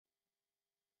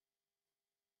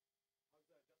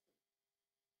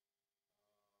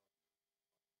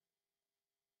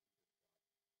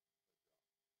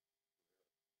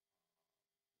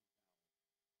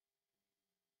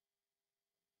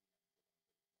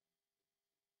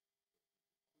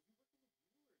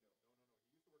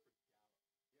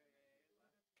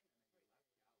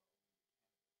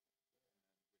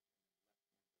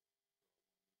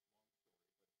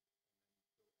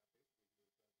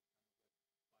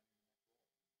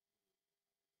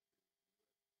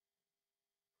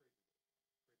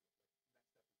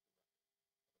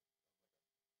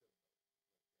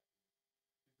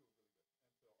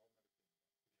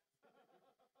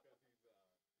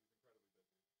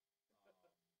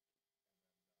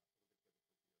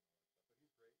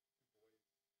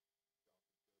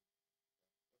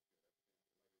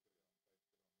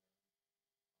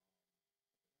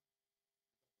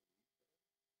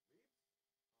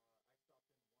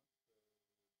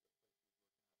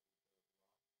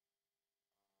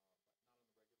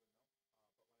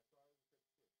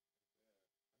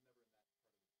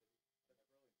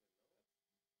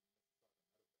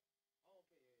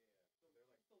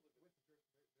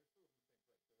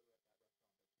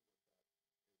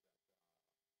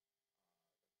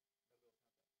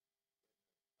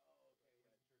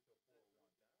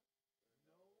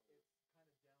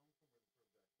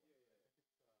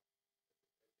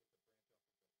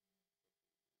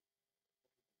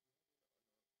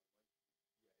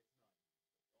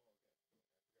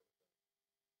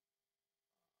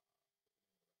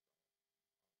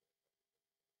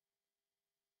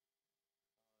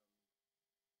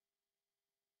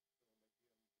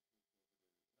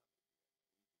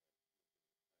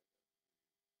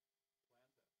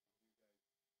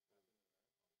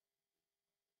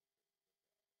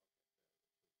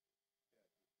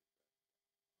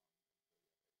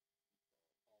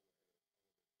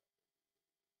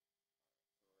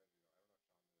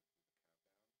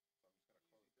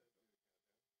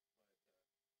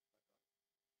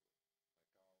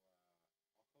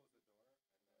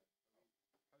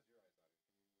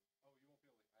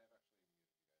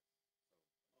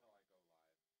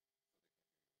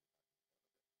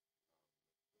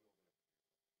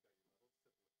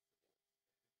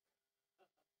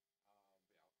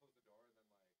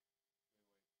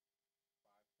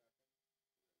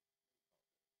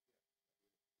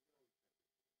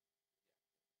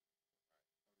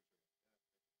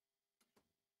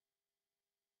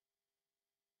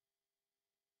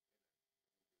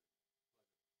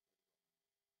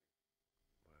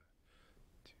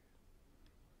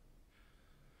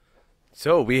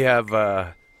So we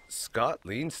have Scott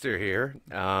Leinster here.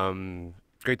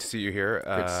 Great to see you here.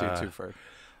 Great to see you too, Fred.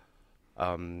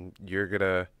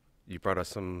 You brought us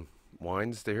some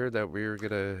wines there that we're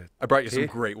gonna I brought you some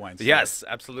taste. great wines today. Yes,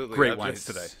 absolutely. Great wines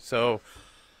today. So,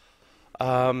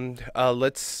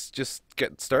 let's just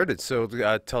get started. So,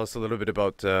 tell us a little bit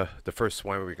about the first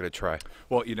wine we're gonna try.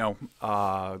 Well,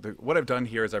 what I've done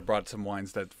here is I brought some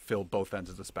wines that fill both ends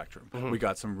of the spectrum. We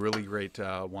got some really great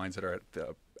wines that are at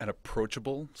an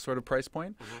approachable sort of price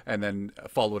point, and then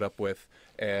followed up with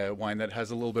a wine that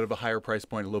has a little bit of a higher price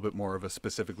point, a little bit more of a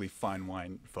specifically fine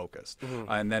wine focused.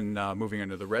 And then moving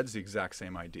into the reds, the exact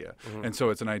same idea. And so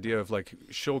it's an idea of like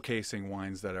showcasing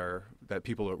wines that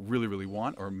people really, really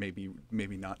want, or maybe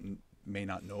not may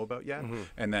not know about yet,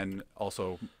 and then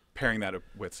also pairing that up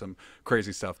with some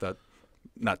crazy stuff that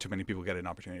not too many people get an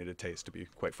opportunity to taste, to be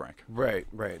quite frank. Right,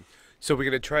 right. So we're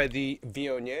gonna try the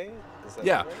Viognier. Is that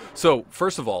Yeah. right? So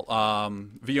first of all,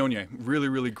 Viognier, really,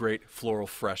 really great, floral,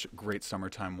 fresh, great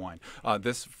summertime wine.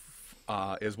 This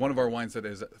is one of our wines that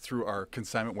is through our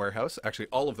consignment warehouse. Actually,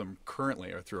 all of them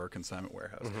currently are through our consignment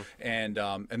warehouse. And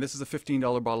this is a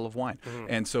 $15 bottle of wine.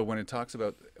 And so when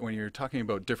you're talking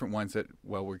about different wines that,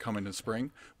 well, we come into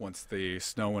spring, once the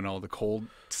snow and all the cold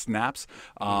snaps,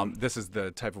 this is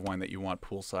the type of wine that you want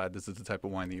poolside. This is the type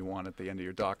of wine that you want at the end of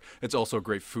your dock. It's also a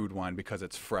great food wine because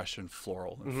it's fresh and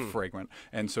floral and fragrant.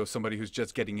 And so somebody who's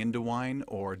just getting into wine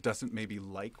or doesn't maybe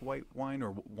like white wine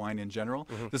or wine in general,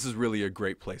 this is really a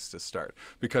great place to start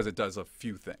because it does a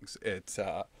few things. It's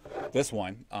this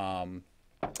wine.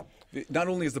 Not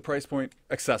only is the price point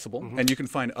accessible, and you can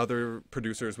find other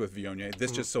producers with Viognier.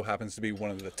 This just so happens to be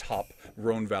one of the top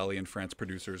Rhone Valley in France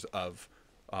producers of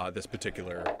this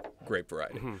particular grape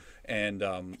variety. And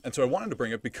so I wanted to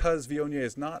bring it because Viognier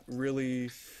is not really.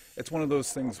 It's one of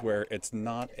those things where it's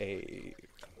not a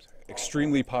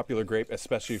extremely popular grape,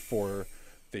 especially for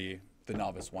the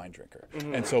novice wine drinker.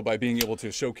 And so by being able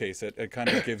to showcase it, it kind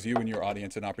of gives you and your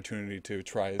audience an opportunity to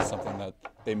try something that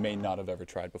they may not have ever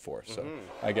tried before. So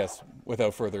I guess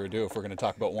without further ado, if we're going to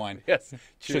talk about wine, Yes.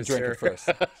 should Cheers, drink sir. it first.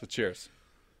 So cheers.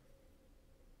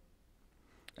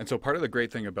 And so part of the great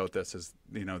thing about this is,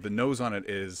 the nose on it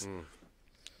is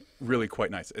really quite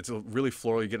nice. It's really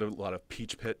floral. You get a lot of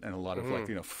peach pit and a lot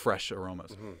of fresh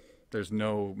aromas. There's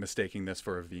no mistaking this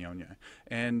for a Viognier.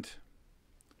 And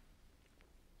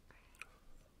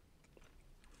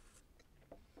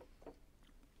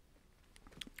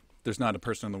there's not a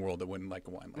person in the world that wouldn't like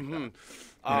a wine like that.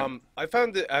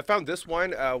 I found this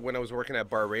wine when I was working at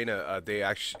Bar Reina. They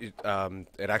actually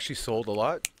it actually sold a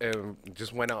lot and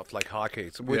just went off like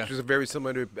hotcakes, which was very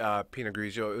similar to Pinot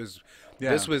Grigio.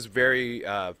 This was very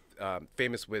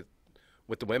famous with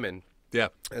the women. Yeah.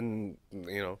 And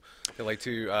they like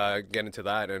to get into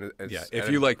that, and If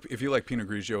you like Pinot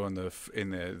Grigio in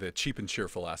the cheap and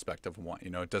cheerful aspect of wine,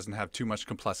 it doesn't have too much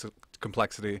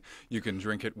complexity. You can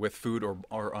drink it with food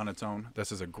or on its own.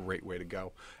 This is a great way to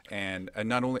go. And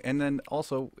then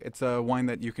also it's a wine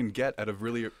that you can get at a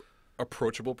really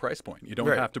approachable price point. You don't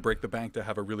have to break the bank to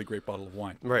have a really great bottle of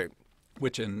wine. Right.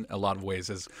 Which in a lot of ways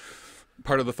is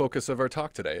part of the focus of our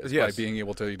talk today, is by being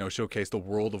able to showcase the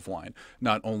world of wine,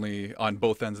 not only on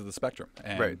both ends of the spectrum.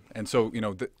 And so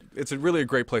it's really a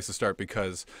great place to start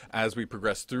because as we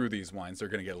progress through these wines, they're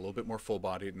going to get a little bit more full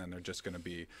bodied, and then they're just going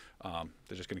to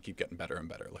keep getting better and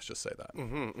better. Let's just say that.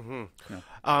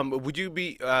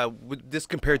 Would this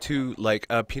compare to like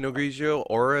a Pinot Grigio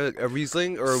or a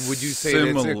Riesling, or would you say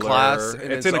Similar. it's in a class?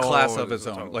 It's in a class of its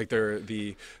own. Like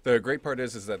the great part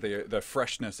is that the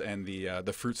freshness and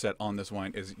the fruit set on this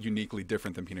wine is uniquely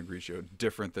different than Pinot Grigio,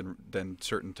 different than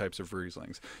certain types of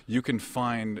Rieslings. You can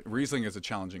find Riesling is a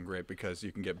challenging grape because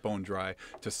you can get bone dry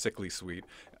to sickly sweet,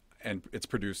 and it's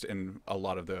produced in a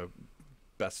lot of the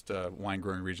best wine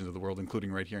growing regions of the world,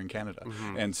 including right here in Canada.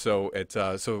 And so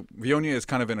so Viognier is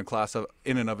kind of in a class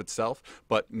in and of itself,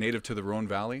 but native to the Rhone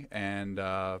Valley, and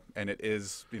it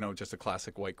is just a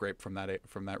classic white grape from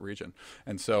that region.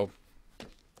 And so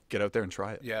get out there and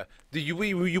try it. Yeah. You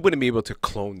wouldn't be able to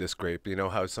clone this grape. You know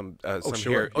how some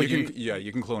Sure. here.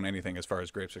 You can clone anything as far as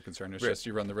grapes are concerned. It's just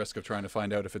you run the risk of trying to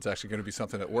find out if it's actually going to be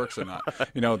something that works or not.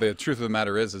 The truth of the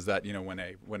matter is that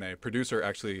when a producer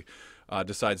actually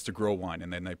decides to grow wine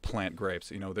and then they plant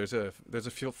grapes, there's a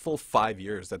full 5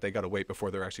 years that they got to wait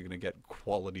before they're actually going to get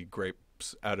quality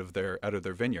grapes out of their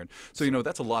vineyard. So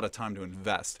that's a lot of time to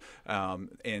invest.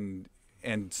 And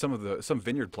some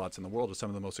vineyard plots in the world are some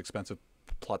of the most expensive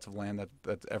plots of land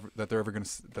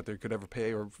that they could ever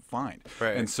pay or find.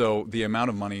 Right. And so the amount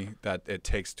of money that it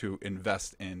takes to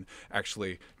invest in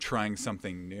actually trying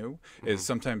something new is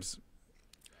sometimes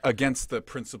against the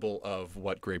principle of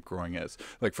what grape growing is.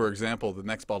 Like, for example, the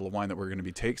next bottle of wine that we're going to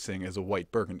be tasting is a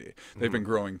white Burgundy. They've been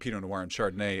growing Pinot Noir and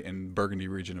Chardonnay in Burgundy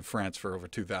region of France for over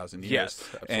 2,000 years. Yes,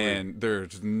 absolutely. And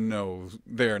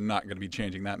they're not going to be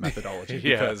changing that methodology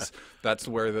because that's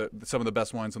where some of the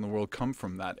best wines in the world come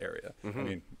from, that area. I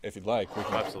mean, if you'd like, we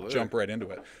can jump right into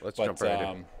it. Let's jump right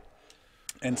in.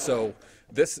 And so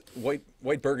this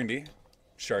white Burgundy,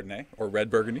 Chardonnay, or red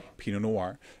Burgundy, Pinot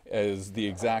Noir, is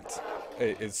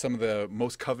some of the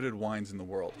most coveted wines in the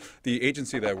world. The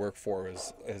agency that I work for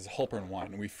is Halpern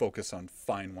Wine, and we focus on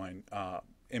fine wine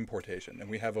importation, and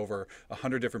we have over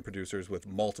 100 different producers with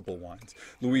multiple wines.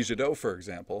 Louis Jadot, for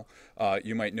example,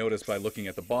 you might notice by looking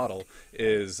at the bottle,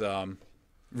 is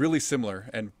really similar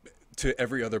and to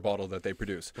every other bottle that they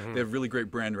produce. They have really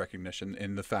great brand recognition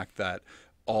in the fact that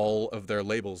all of their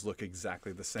labels look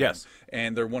exactly the same. Yes.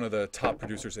 And they're one of the top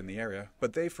producers in the area.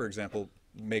 But they, for example,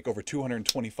 make over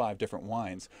 225 different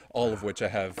wines, all of which I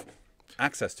have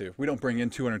access to. We don't bring in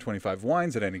 225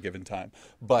 wines at any given time,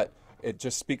 but it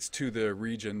just speaks to the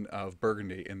region of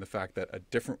Burgundy in the fact that a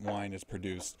different wine is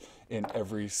produced in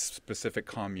every specific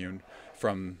commune,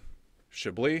 from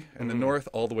Chablis in the north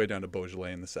all the way down to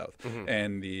Beaujolais in the south.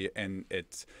 And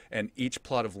each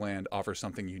plot of land offers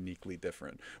something uniquely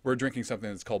different. We're drinking something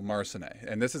that's called Marsanne,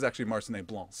 and this is actually Marsanne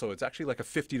Blanc. So it's actually like a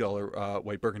 $50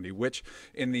 white Burgundy, which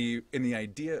in the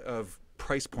idea of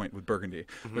price point with Burgundy,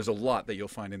 there's a lot that you'll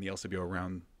find in the LCBO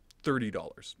around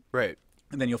 $30. Right.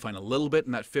 And then you'll find a little bit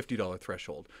in that $50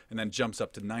 threshold, and then jumps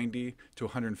up to 90 to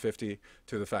 150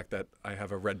 to the fact that I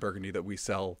have a red Burgundy that we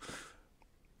sell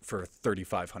for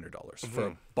 $3,500 for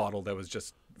a bottle that was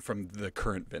just from the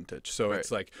current vintage. So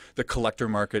it's like the collector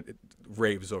market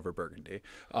raves over Burgundy.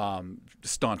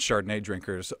 Staunch Chardonnay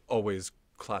drinkers always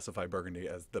classify Burgundy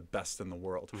as the best in the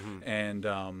world. And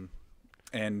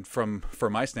from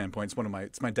my standpoint,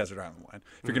 it's my desert island wine.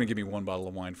 If you're going to give me one bottle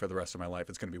of wine for the rest of my life,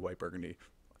 it's going to be white Burgundy,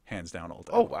 hands down, all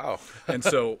day. Oh, wow.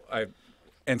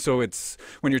 And so it's,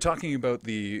 when you're talking about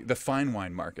the fine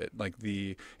wine market, like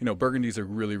Burgundy's a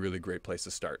really, really great place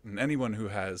to start. And anyone who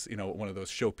has, one of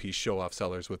those showpiece, show-off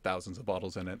cellars with thousands of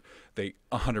bottles in it, they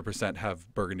 100%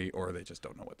 have Burgundy, or they just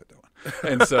don't know what they're doing.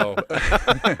 And so,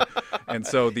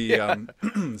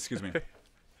 excuse me.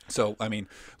 So, I mean,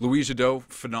 Louis Jadot,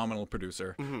 phenomenal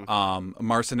producer.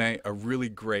 Marsanne, a really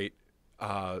great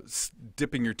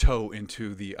dipping your toe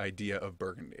into the idea of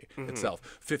Burgundy itself.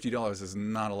 $50 is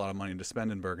not a lot of money to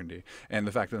spend in Burgundy, and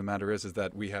the fact of the matter is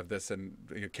that we have this in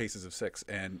cases of 6,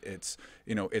 and it's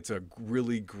a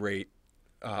really great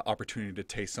opportunity to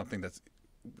taste something that's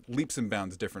leaps and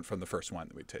bounds different from the first wine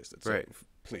that we tasted. So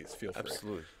please feel free.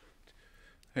 Absolutely.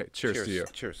 Hey, cheers to you.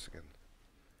 Cheers again.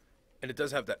 And it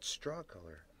does have that straw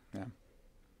color. Yeah.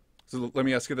 So let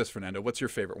me ask you this, Fernando. What's your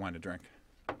favorite wine to drink?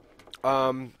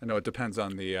 I know it depends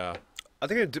on the. I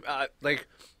think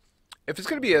if it's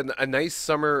going to be a nice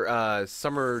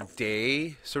summer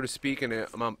day, so to speak, and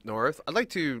I'm up north, I'd like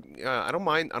to. I don't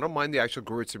mind the actual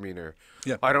Gewürztraminer.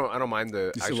 Yeah. I don't mind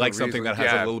the. You like something that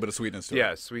has a little bit of sweetness to it.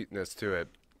 Yeah, sweetness to it.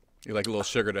 You like a little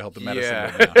sugar to help the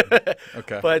medicine. Yeah.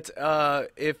 Okay. But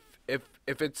if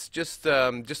it's just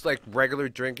like regular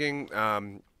drinking.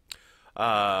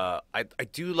 I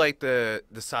do like the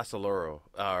Sassoloro.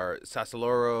 I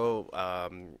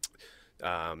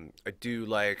do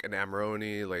like an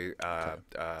Amarone,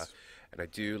 and I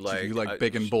do like. So you like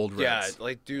big and bold reds.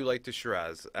 Yeah, do like the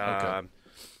Shiraz. Okay.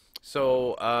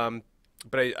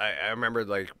 But I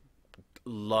remember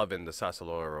loving the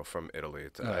Sassoloro from Italy.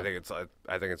 I think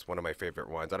it's one of my favorite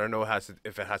wines. I don't know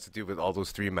if it has to do with all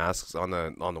those 3 masks on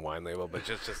the wine label, but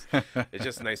it's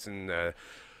just nice and.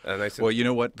 Well, you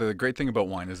know what? The great thing about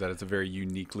wine is that it's a very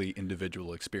uniquely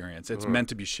individual experience. It's meant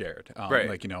to be shared. Right.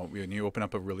 When you open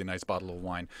up a really nice bottle of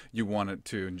wine, you want it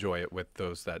to enjoy it with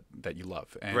those that you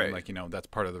love. And that's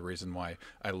part of the reason why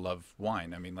I love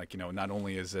wine. I mean, not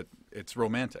only is it's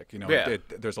romantic.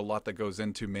 There's a lot that goes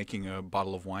into making a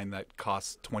bottle of wine that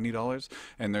costs $20,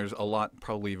 and there's a lot,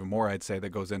 probably even more, I'd say,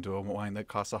 that goes into a wine that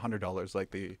costs $100,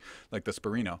 like the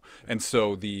Sparino. And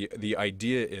so the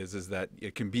idea is that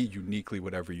it can be uniquely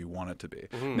whatever you want it to be.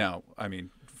 Now, I mean,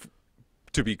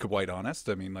 to be quite honest,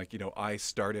 I mean, I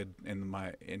started in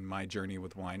my journey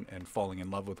with wine and falling in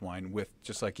love with wine with,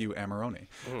 just like you, Amarone.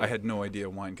 I had no idea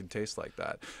wine could taste like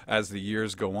that. As the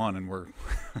years go on, and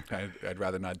I'd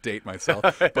rather not date myself,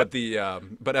 but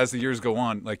as the years go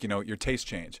on, your tastes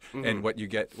change, and what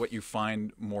you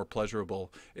find more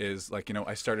pleasurable is,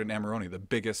 I started Amarone, the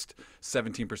biggest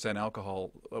 17%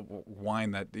 alcohol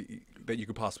wine that you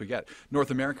could possibly get.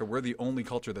 North America, we're the only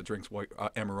culture that drinks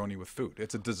Amarone with food.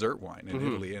 It's a dessert wine.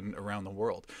 Italy and around the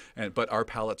world. But our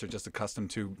palates are just accustomed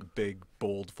to big,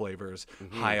 bold flavors,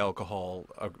 high alcohol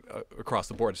across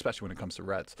the board, especially when it comes to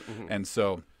reds. And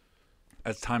so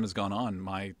as time has gone on,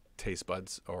 my taste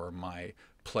buds or my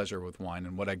pleasure with wine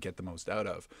and what I get the most out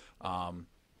of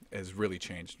has really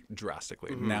changed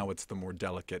drastically. Now it's the more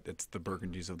delicate, it's the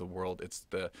Burgundies of the world, it's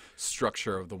the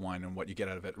structure of the wine and what you get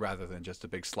out of it, rather than just a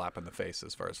big slap in the face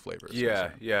as far as flavors.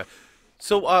 Yeah.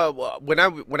 So when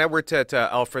I worked at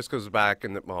Al Fresco's back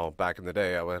in the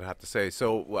day, I would have to say.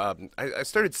 So I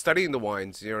started studying the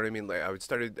wines. You know what I mean? Like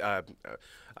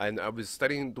and I was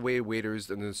studying the way waiters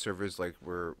and the servers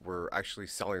were actually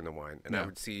selling the wine, and I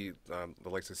would see the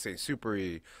likes of Saint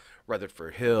Superi,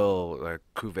 Rutherford Hill,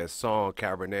 Cuvée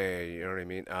Cabernet, you know what I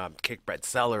mean? Cakebread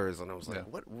Cellars, and I was like,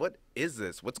 what is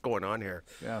this? What's going on here?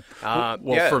 Yeah.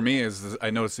 For me, I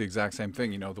noticed the exact same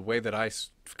thing. You know, the way that I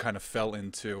kind of fell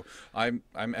into, I'm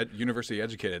university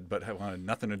educated, but I wanted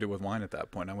nothing to do with wine at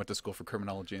that point. I went to school for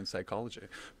criminology and psychology,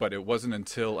 but it wasn't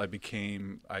until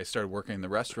I started working in the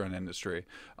restaurant industry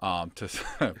to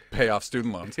pay off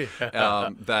student loans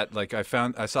that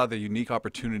I saw the unique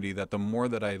opportunity that the more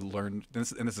that I learned, and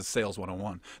this is sales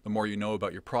 101, the more you know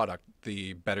about your product,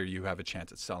 the better you have a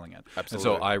chance at selling it.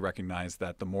 Absolutely. And so I recognized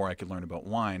that the more I could learn about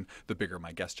wine, the bigger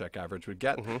my guest check average would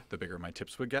get, the bigger my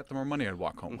tips would get, the more money I'd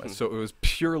walk home with. So it was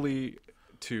purely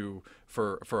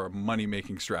for a money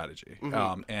making strategy.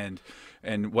 And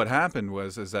what happened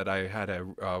was that I had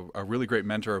a really great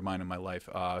mentor of mine in my life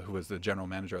who was the general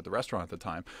manager at the restaurant at the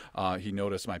time. He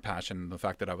noticed my passion, the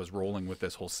fact that I was rolling with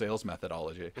this whole sales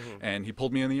methodology, and he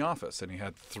pulled me in the office and he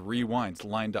had 3 wines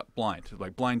lined up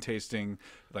blind tasting,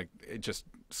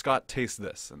 Scott, taste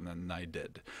this, and then I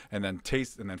did, and then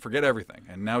taste, and then forget everything,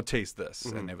 and now taste this,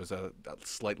 and it was a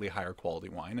slightly higher quality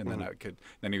wine, and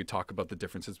then he would talk about the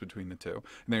differences between the two,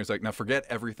 and then he was like, now forget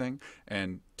everything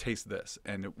and taste this,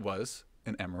 and it was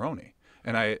an Amarone.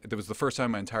 And it was the first time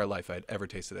in my entire life I had ever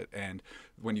tasted it. And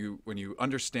when you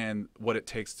understand what it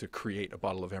takes to create a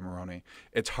bottle of Amarone,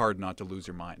 it's hard not to lose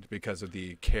your mind because of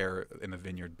the care in the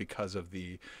vineyard, because of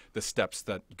the steps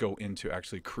that go into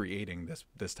actually creating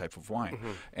this type of wine.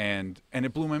 And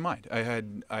it blew my mind.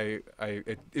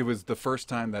 It was the first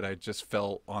time that I just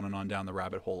fell on and on down the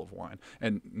rabbit hole of wine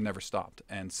and never stopped.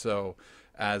 And so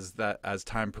as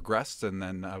time progressed, and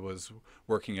then I was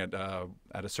working at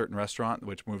a certain restaurant,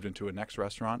 which moved into a next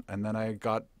restaurant, and then I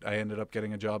ended up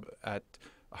getting a job at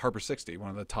Harbor 60, one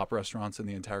of the top restaurants in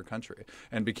the entire country,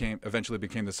 and eventually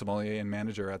became the sommelier and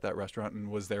manager at that restaurant, and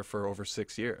was there for over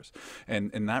 6 years.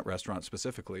 And in that restaurant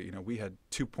specifically, you know, we had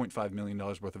 $2.5 million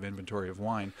worth of inventory of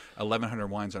wine, 1,100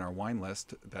 wines on our wine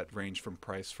list that ranged from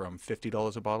price from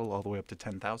 $50 a bottle all the way up to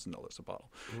 $10,000 a bottle.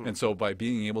 And so by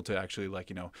being able to actually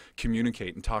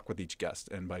communicate and talk with each guest,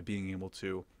 and by being able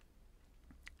to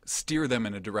steer them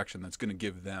in a direction that's going to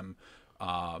give them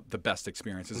the best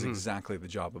experience is exactly the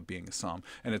job of being a somm,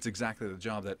 and it's exactly the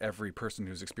job that every person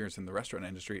who's experienced in the restaurant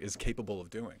industry is capable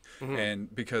of doing.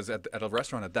 And because at a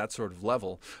restaurant at that sort of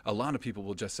level, a lot of people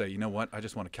will just say, you know what, I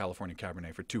just want a California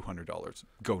Cabernet for $200,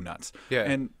 go nuts.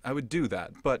 And I would do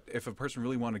that, but if a person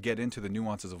really wanted to get into the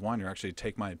nuances of wine, or actually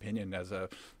take my opinion as a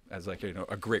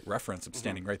great reference, I'm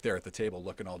standing right there at the table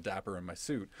looking all dapper in my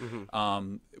suit,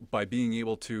 by being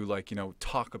able to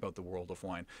talk about the world of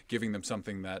wine, giving them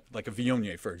something that, like a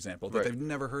Viognier, for example, that they've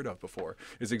never heard of before,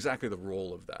 is exactly the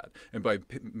role of that. And by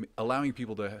allowing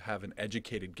people to have an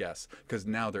educated guess, because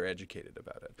now they're educated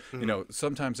about it. You know,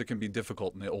 sometimes it can be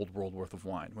difficult in the old world worth of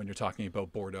wine when you're talking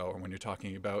about Bordeaux, or when you're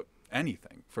talking about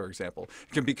anything, for example.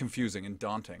 It can be confusing and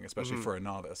daunting, especially for a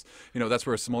novice. You know, that's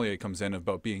where a sommelier comes in,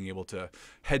 about being able to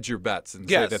hedge your bets and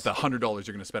say that the $100 you're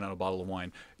going to spend on a bottle of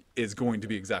wine is going to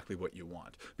be exactly what you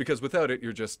want. Because without it,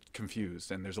 you're just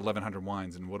confused, and there's 1,100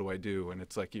 wines, and what do I do? And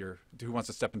it's like, who wants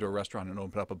to step into a restaurant and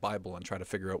open up a Bible and try to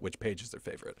figure out which page is their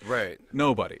favorite? Right.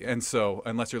 Nobody. And so,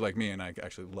 unless you're like me, and I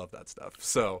actually love that stuff.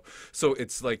 So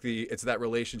it's like it's that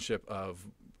relationship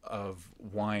of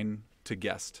wine to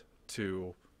guest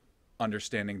to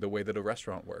understanding the way that a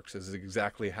restaurant works is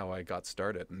exactly how I got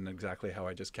started, and exactly how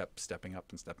I just kept stepping up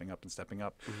and stepping up and stepping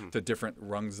up to different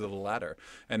rungs of the ladder.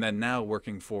 And then now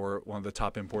working for one of the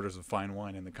top importers of fine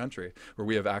wine in the country, where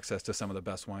we have access to some of the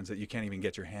best wines that you can't even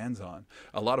get your hands on.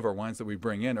 A lot of our wines that we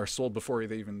bring in are sold before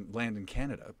they even land in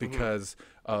Canada, because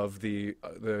of the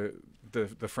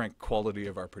frank quality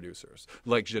of our producers,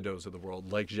 like Jadot's of the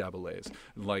world, like Jabolet's,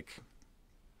 like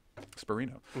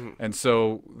Sparino. And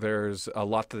so there's a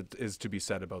lot that is to be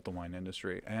said about the wine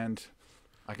industry, and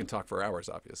I can talk for hours,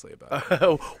 obviously, about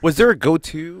it. Was there a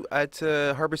go-to at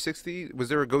Harbor 60? Was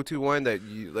there a go-to wine that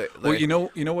you like? Well, you know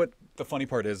what the funny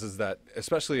part is that,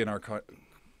 especially in our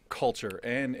culture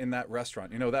and in that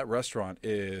restaurant, that restaurant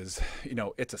is,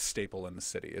 it's a staple in the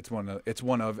city. It's one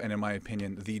of, and in my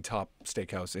opinion, the top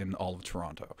steakhouse in all of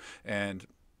Toronto. And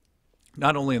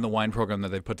not only in the wine program that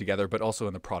they put together, but also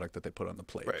in the product that they put on the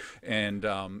plate. Right. And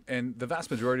the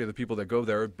vast majority of the people that go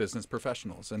there are business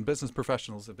professionals. And business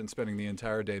professionals have been spending the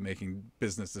entire day making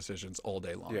business decisions all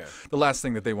day long. Yeah. The last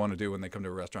thing that they want to do when they come to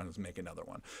a restaurant is make another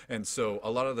one. And so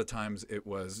a lot of the times it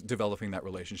was developing that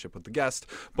relationship with the guest.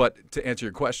 But to answer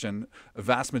your question, a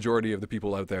vast majority of the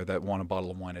people out there that want a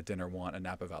bottle of wine at dinner want a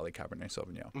Napa Valley Cabernet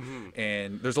Sauvignon.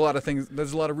 And there's a lot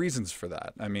of reasons for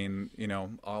that. I mean,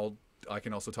 I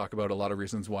can also talk about a lot of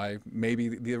reasons why maybe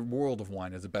the world of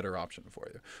wine is a better option for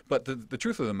you. But the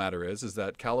truth of the matter is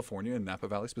that California and Napa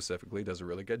Valley specifically does a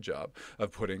really good job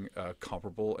of putting a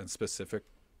comparable and specific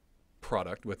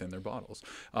product within their bottles.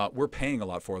 We're paying a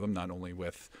lot for them, not only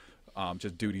with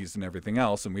just duties and everything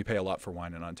else, and we pay a lot for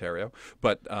wine in Ontario,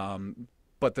 but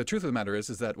the truth of the matter is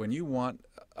that when you want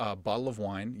a bottle of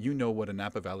wine, you know what a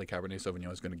Napa Valley Cabernet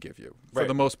Sauvignon is going to give you. For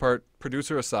the most part,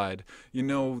 producer aside, you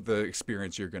know the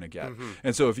experience you're going to get.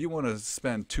 And so if you want to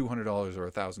spend $200 or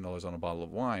 $1,000 on a bottle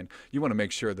of wine, you want to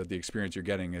make sure that the experience you're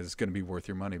getting is going to be worth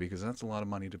your money, because that's a lot of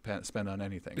money to spend on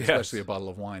anything, especially a bottle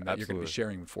of wine that you're going to be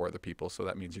sharing with 4 other people. So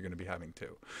that means you're going to be having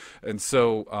 2. And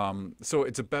so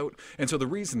it's about, and so the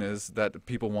reason is that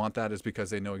people want that is because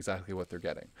they know exactly what they're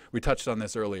getting. We touched on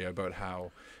this earlier about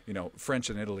how, French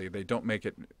and Italy, they don't make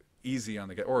it easy on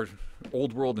the guest, or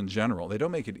Old World in general, they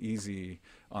don't make it easy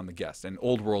on the guest. And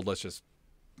Old World, let's just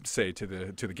say to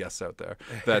the guests out there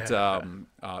that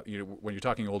when you're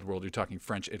talking Old World, you're talking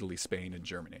French, Italy, Spain, and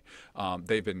Germany.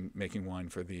 They've been making wine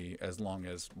for as long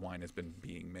as wine has been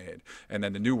being made. And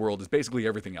then the New World is basically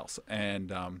everything else.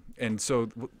 And so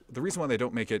the reason why they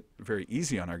don't make it very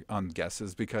easy on guests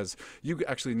is because you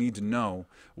actually need to know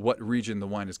what region the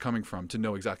wine is coming from to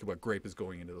know exactly what grape is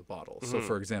going into the bottle. So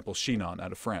for example, Chinon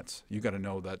out of France, you got to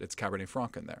know that it's Cabernet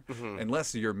Franc in there.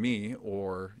 Unless you're me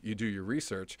or you do your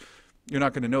research, you're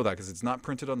not going to know that because it's not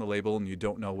printed on the label and you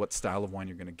don't know what style of wine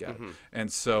you're going to get.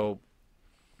 And so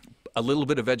a little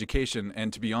bit of education,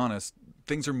 and to be honest,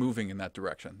 things are moving in that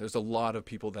direction. There's a lot of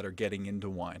people that are getting into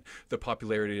wine. The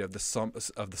popularity of the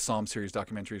Somm series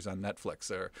documentaries on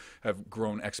Netflix have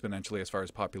grown exponentially as far as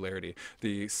popularity.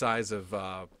 The size of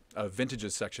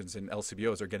vintages sections in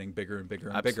LCBOs are getting bigger and bigger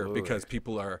and bigger because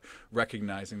people are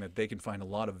recognizing that they can find a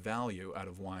lot of value out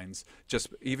of wines just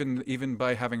even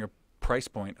by having a price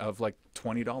point of like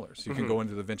 $20. You can go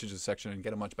into the vintages section and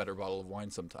get a much better bottle of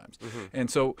wine sometimes. And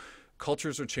so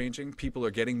cultures are changing, people are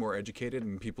getting more educated,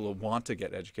 and people want to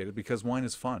get educated because wine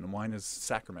is fun, wine is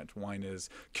sacrament, wine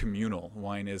is communal,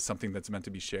 wine is something that's meant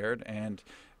to be shared. And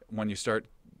when you start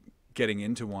getting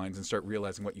into wines and start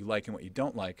realizing what you like and what you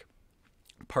don't like,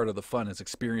 part of the fun is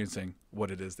experiencing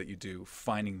what it is that you do,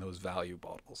 finding those value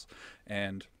bottles,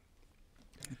 and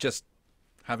just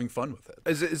having fun with it.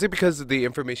 Is it because the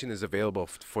information is available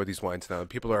for these wines now?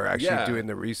 People are actually doing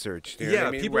the research. You know what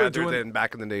I mean? People Rather are doing than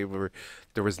back in the day where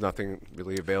there was nothing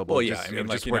really available. Well, just, I mean,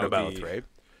 just word of mouth, right?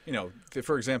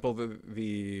 For example,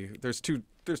 there's two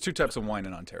types of wine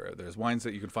in Ontario. There's wines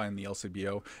that you can find in the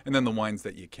LCBO, and then the wines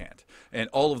that you can't. And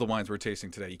all of the wines we're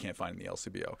tasting today, you can't find in the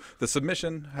LCBO. The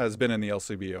Submission has been in the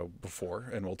LCBO before,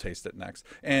 and we'll taste it next.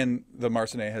 And the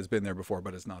Marsanais has been there before,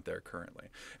 but it's not there currently.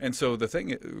 And so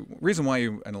the reason why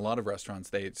in a lot of restaurants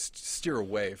they steer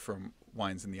away from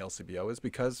wines in the LCBO is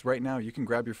because right now you can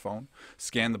grab your phone,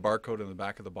 scan the barcode on the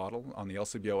back of the bottle on the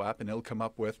LCBO app, and it'll come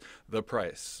up with the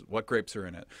price, what grapes are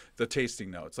in it, the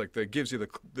tasting notes, like that gives you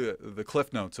the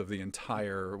cliff notes of the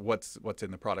entire what's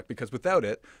in the product. Because without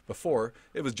it, before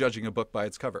it was judging a book by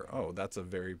its cover. Oh, that's a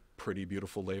very pretty,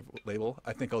 beautiful label.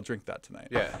 I think I'll drink that tonight.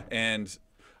 Yeah. And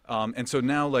so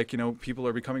now, people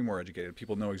are becoming more educated.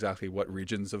 People know exactly what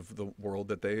regions of the world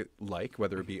that they like,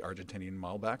 whether it be Argentinian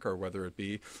Malbec or whether it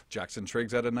be Jackson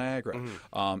Triggs out of Niagara.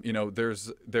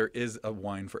 There is a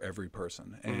wine for every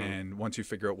person. And once you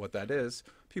figure out what that is,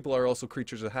 people are also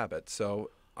creatures of habit.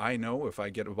 So I know if I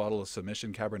get a bottle of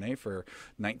Submission Cabernet for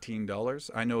 $19,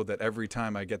 I know that every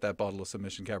time I get that bottle of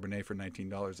Submission Cabernet for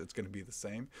 $19, it's going to be the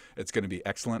same. It's going to be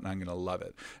excellent, and I'm going to love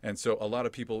it. And so a lot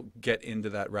of people get into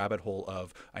that rabbit hole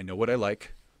of, I know what I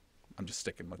like, I'm just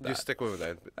sticking with that. Just stick with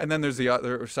that. And then there's the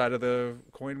other side of the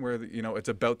coin where, it's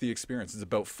about the experience. It's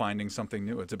about finding something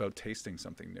new. It's about tasting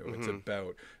something new. It's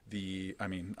about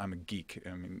I'm a geek,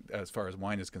 as far as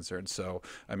wine is concerned. So,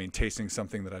 tasting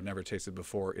something that I've never tasted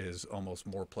before is almost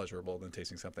more pleasurable than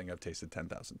tasting something I've tasted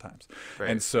 10,000 times. Right.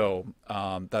 And so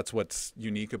that's what's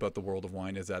unique about the world of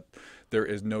wine is that there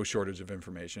is no shortage of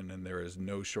information, and there is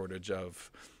no shortage of,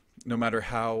 no matter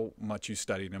how much you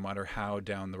study, no matter how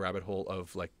down the rabbit hole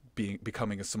of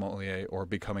becoming a sommelier or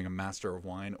becoming a master of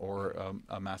wine or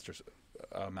a master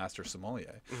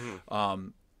sommelier.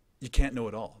 You can't know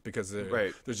it all because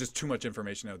there's just too much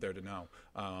information out there to know,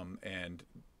 and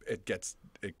it gets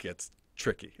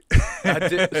tricky.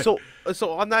 So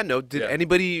on that note, did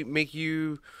anybody make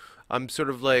you sort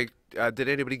of like did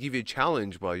anybody give you a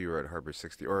challenge while you were at Harbor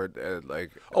 60 or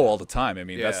like all the time? I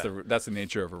mean, that's the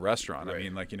nature of a restaurant. I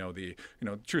mean, like, the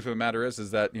truth of the matter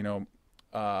is that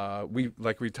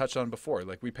we touched on before,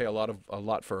 like we pay a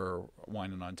lot for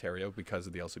wine in Ontario because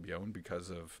of the LCBO and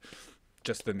because of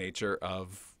just the nature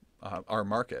of our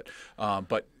market.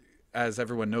 But as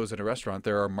everyone knows, in a restaurant,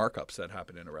 there are markups that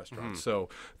happen in a restaurant. So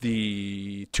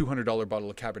the $200 bottle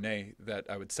of Cabernet that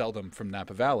I would sell them from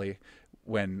Napa Valley,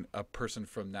 when a person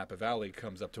from Napa Valley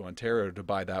comes up to Ontario to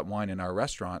buy that wine in our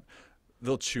restaurant,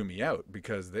 they'll chew me out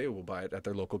because they will buy it at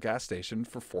their local gas station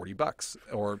for $40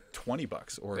 or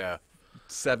 $20 or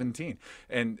 17.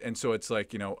 And so it's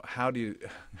like, how do you...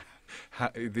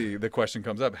 the question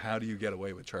comes up, how do you get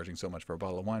away with charging so much for a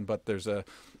bottle of wine? But there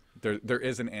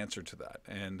is an answer to that,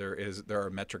 and there are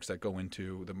metrics that go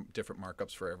into the different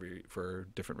markups for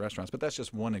different restaurants. But that's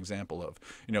just one example of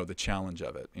the challenge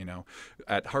of it.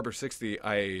 At Harbor 60,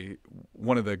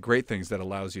 one of the great things that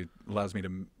allows me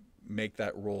to make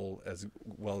that role as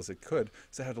well as it could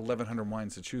is I had 1,100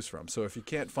 wines to choose from. So if you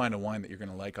can't find a wine that you're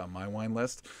going to like on my wine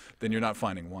list, then you're not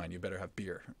finding wine. You better have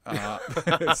beer.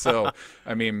 So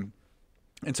I mean.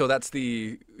 And so that's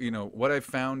what I've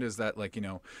found is that,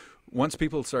 once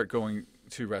people start going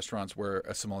to restaurants where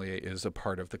a sommelier is a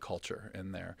part of the culture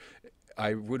in there,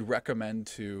 I would recommend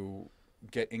to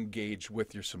get engaged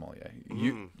with your sommelier.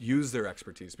 Use their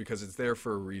expertise because it's there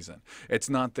for a reason. It's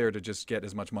not there to just get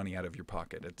as much money out of your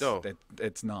pocket.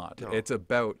 It's not. No. It's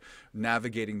about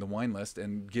navigating the wine list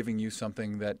and giving you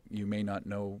something that you may not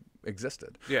know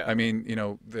existed. Yeah. I mean,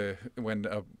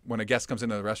 when a guest comes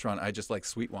into the restaurant, I just like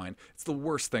sweet wine. It's the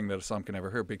worst thing that a somm can ever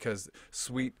hear because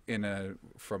sweet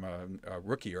from a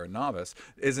rookie or a novice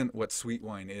isn't what sweet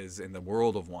wine is in the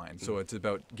world of wine. So it's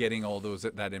about getting all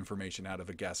that information out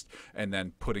of a guest and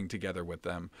then putting together with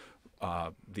them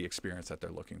the experience that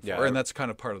they're looking for, and that's kind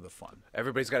of part of the fun.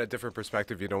 Everybody's got a different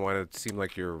perspective. You don't want it to seem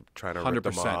like you're trying to rip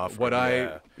them off.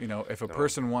 If a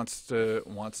person wants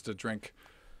to drink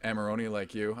Amarone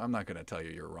like you, I'm not going to tell you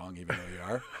you're wrong, even though you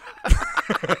are.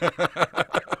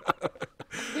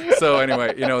 So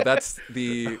anyway, that's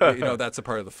that's a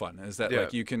part of the fun is that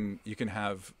like you can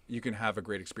have a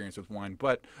great experience with wine,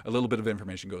 but a little bit of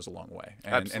information goes a long way.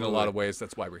 And in a lot of ways,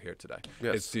 that's why we're here today.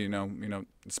 Yes. Is to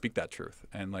speak that truth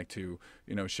and like to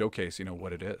showcase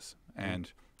what it is.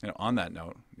 And on that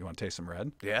note, you want to taste some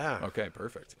red? Yeah. Okay,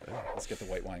 perfect. Let's get the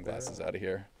white wine glasses out of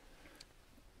here.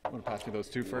 Want to pass me those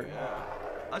two for?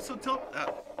 So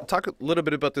talk a little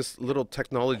bit about this little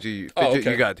technology fidget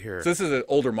you got here. So this is an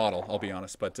older model, I'll be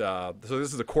honest, but so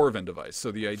this is a Corvin device.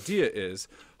 So the idea is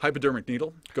hypodermic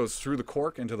needle goes through the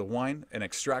cork into the wine and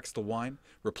extracts the wine,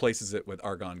 replaces it with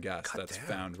argon gas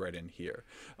found right in here.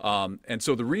 And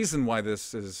so the reason why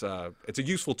this is it's a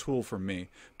useful tool for me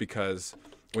because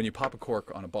when you pop a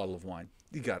cork on a bottle of wine,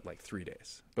 you got like 3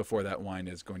 days before that wine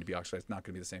is going to be oxidized. It's not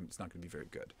going to be the same. It's not going to be very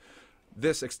good.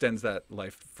 This extends that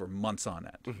life for months on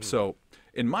end. So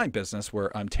in my business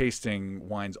where I'm tasting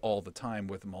wines all the time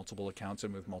with multiple accounts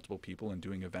and with multiple people and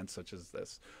doing events such as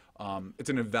this, it's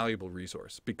an invaluable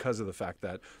resource because of the fact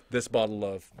that this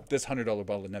 $100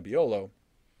 bottle of Nebbiolo,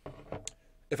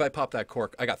 if I pop that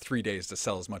cork, I got 3 days to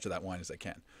sell as much of that wine as I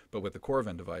can. But with the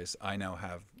Corvin device, I now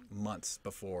have months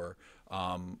before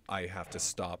I have to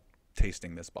stop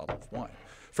tasting this bottle of wine.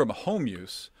 From a home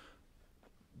use,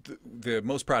 the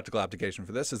most practical application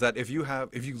for this is that if you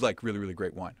like really, really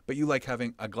great wine, but you like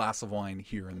having a glass of wine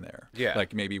here and there,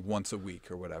 like maybe once a week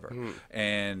or whatever,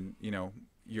 and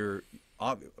you're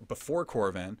before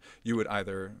Corvin, you would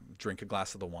either drink a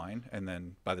glass of the wine and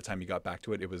then by the time you got back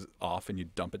to it, it was off and you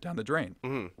dump it down the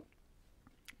drain.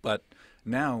 But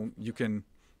now you can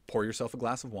pour yourself a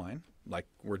glass of wine like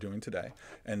we're doing today,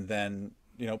 and then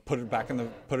put it back in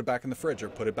the fridge or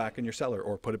put it back in your cellar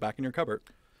or put it back in your cupboard.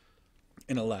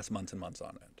 And it'll last months and months on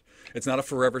end. It's not a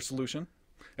forever solution.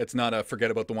 It's not a forget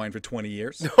about the wine for 20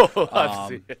 years.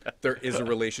 There is a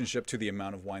relationship to the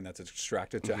amount of wine that's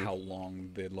extracted to how long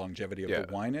the longevity of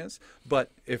the wine is. But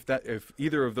if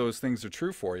either of those things are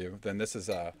true for you, then this is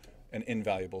an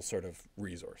invaluable sort of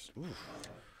resource. Can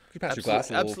you pass your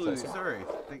glass a little closer? Sorry.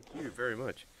 Thank you very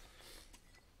much.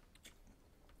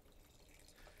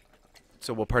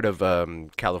 So what part of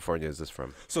California is this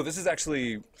from? So this is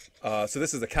actually, this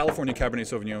is the California Cabernet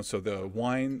Sauvignon. So the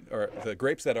wine or the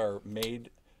grapes that are made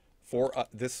for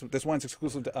this wine's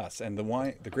exclusive to us, and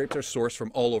the grapes are sourced from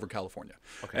all over California,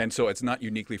 and so it's not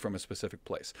uniquely from a specific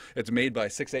place. It's made by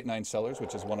 689 Cellars,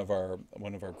 which is one of our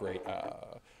great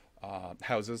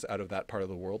houses out of that part of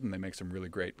the world, and they make some really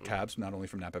great cabs, not only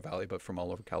from Napa Valley but from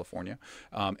all over California.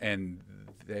 And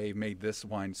they made this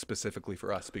wine specifically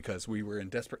for us because we were in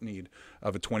desperate need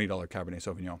of a $20 Cabernet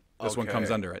Sauvignon. This one comes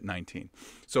under at 19.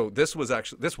 So this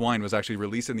wine was actually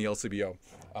released in the LCBO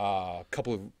a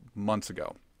couple of months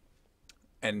ago,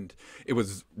 and it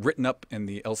was written up in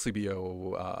the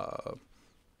LCBO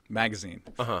magazine.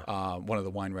 One of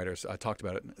the wine writers talked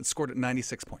about it. It scored at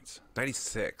 96 points.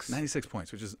 96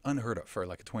 points, which is unheard of for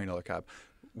like a $20 cab.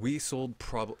 We sold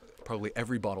probably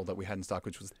every bottle that we had in stock,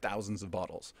 which was thousands of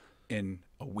bottles, in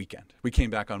a weekend. We came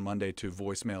back on Monday to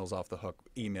voicemails off the hook,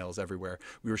 emails everywhere.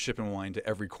 We were shipping wine to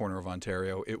every corner of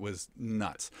Ontario. It was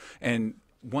nuts. And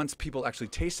once people actually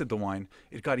tasted the wine,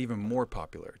 it got even more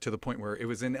popular to the point where it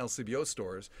was in LCBO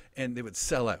stores and they would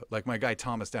sell out. Like my guy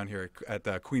Thomas down here at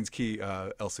the Queens Quay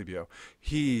LCBO,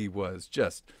 he was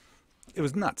just, it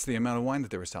was nuts the amount of wine that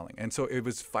they were selling. And so it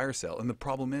was fire sale. And the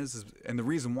problem is, and the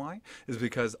reason why is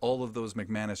because all of those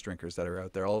McManus drinkers that are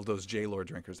out there, all of those J-Lord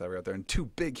drinkers that are out there, and two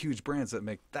big, huge brands that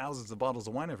make thousands of bottles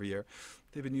of wine every year,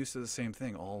 they've been used to the same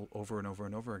thing all over and over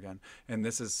and over again. And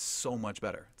this is so much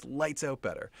better. It's lights out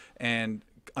better. And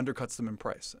undercuts them in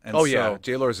price. And yeah,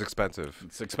 J-Lord is expensive.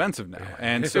 It's expensive now.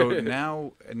 And so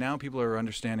now people are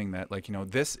understanding that, like,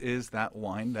 this is that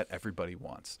wine that everybody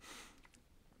wants.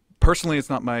 Personally, it's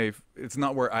not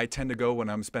where I tend to go when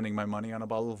I'm spending my money on a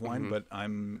bottle of wine, but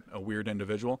I'm a weird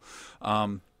individual.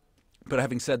 But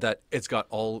having said that, it's got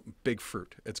all big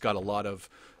fruit. It's got a lot of,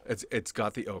 it's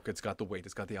got the oak, it's got the weight,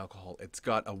 it's got the alcohol, it's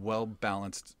got a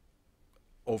well-balanced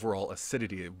overall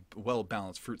acidity, a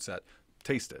well-balanced fruit set.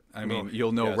 Taste it. I mean,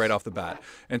 you'll know right off the bat.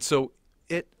 And so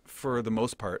for the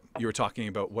most part, you were talking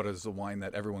about what is the wine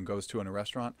that everyone goes to in a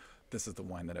restaurant. This is the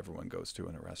wine that everyone goes to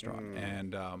in a restaurant.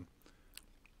 And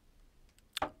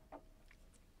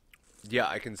yeah,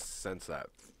 I can sense that.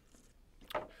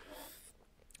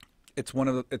 It's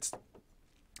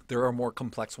there are more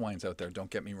complex wines out there,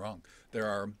 don't get me wrong. There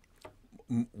are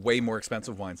way more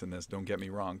expensive wines than this, don't get me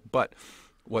wrong. But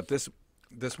what this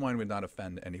wine would not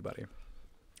offend anybody.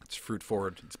 It's fruit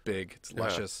forward. It's big. It's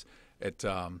luscious. It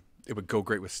would go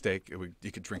great with steak.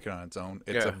 You could drink it on its own.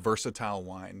 It's a versatile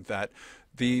wine that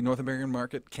the North American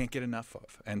market can't get enough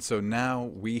of. And so now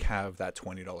we have that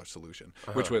 $20 solution,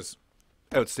 which was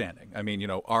outstanding. I mean,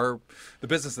 the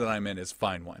business that I'm in is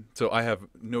fine wine. So I have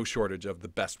no shortage of the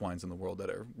best wines in the world that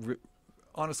are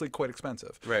honestly quite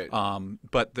expensive. Right.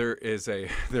 But there's a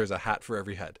hat for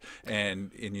every head. And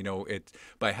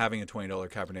by having a $20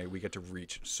 Cabernet, we get to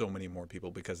reach so many more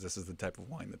people because this is the type of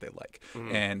wine that they like.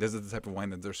 And this is the type of wine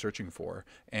that they're searching for.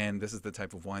 And this is the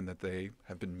type of wine that they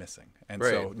have been missing. And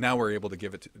so now we're able to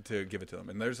give it to them.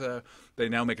 And they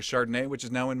now make a Chardonnay, which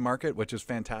is now in market, which is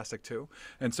fantastic too.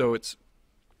 And so it's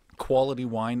quality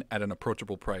wine at an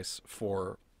approachable price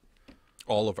for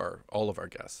all of our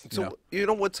guests. So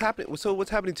what's happening? So what's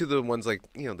happening to the ones like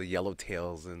the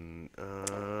yellowtails and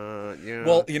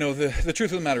Well, the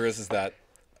truth of the matter is that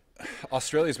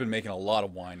Australia's been making a lot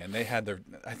of wine, and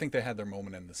I think they had their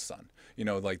moment in the sun.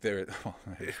 Like they're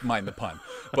mind the pun,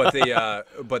 but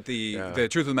the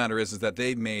truth of the matter is that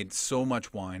they made so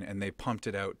much wine and they pumped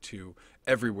it out to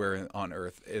everywhere on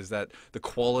earth. Is that the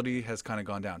quality has kind of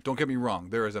gone down? Don't get me wrong,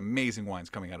 there is amazing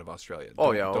wines coming out of Australia.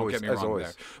 Don't get me wrong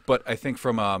there. But I think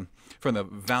from the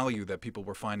value that people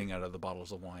were finding out of the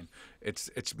bottles of wine, it's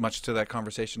much to that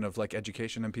conversation of like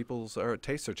education and people's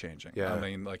tastes are changing. Yeah. I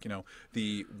mean,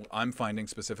 I'm finding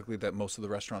specifically that most of the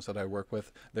restaurants that I work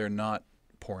with, they're not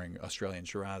pouring Australian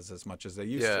Shiraz as much as they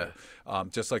used to.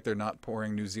 Just like they're not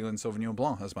pouring New Zealand Sauvignon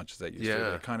Blanc as much as they used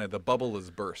to. The bubble is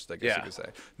burst, I guess you could say.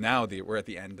 Now we're at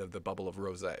the end of the bubble of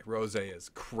rosé. Rosé is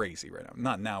crazy right now.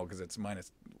 Not now because it's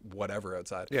minus whatever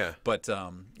outside. Yeah. But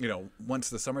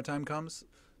once the summertime comes,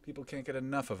 people can't get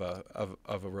enough of a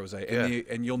rosé.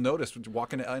 And you'll notice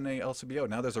walking to NA LCBO,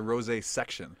 now there's a rosé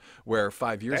section where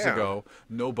 5 years ago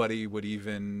nobody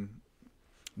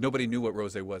knew what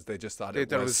rosé was. They just thought it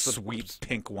was sweet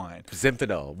pink wine,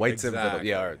 Zinfandel, white Zinfandel.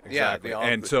 Yeah, exactly.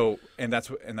 And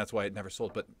that's why it never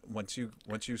sold. But once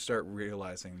you start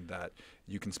realizing that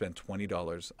you can spend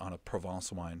 $20 on a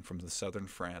Provence wine from the southern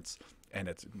France, and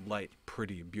it's light,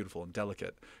 pretty, beautiful, and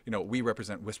delicate. We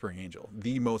represent Whispering Angel,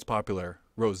 the most popular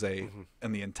rosé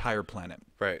in the entire planet.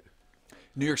 Right.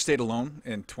 New York State alone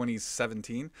in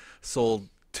 2017 sold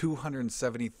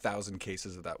 270,000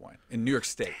 cases of that wine in New York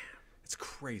State. It's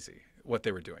crazy what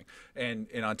they were doing. And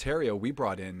in Ontario, we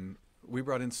brought in we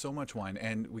brought in so much wine,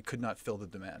 and we could not fill the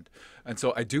demand. And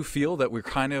so I do feel that we're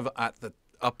kind of at the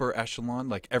upper echelon.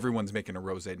 Like everyone's making a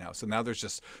rosé now, so now there's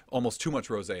just almost too much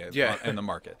rosé in the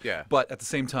market. Yeah. But at the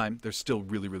same time, there's still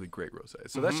really, really great rosé.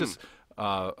 So that's just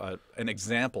an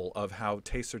example of how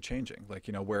tastes are changing. Like,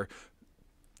 you know, where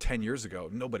 10 years ago,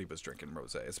 nobody was drinking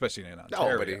rosé, especially in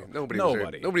Ontario.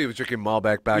 Nobody was drinking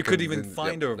Malbec back. We couldn't even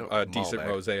find a decent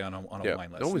rosé on a wine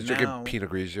list. No one was drinking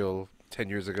Pinot Grigio 10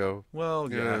 years ago.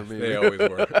 Well, You know yeah, what I mean? they always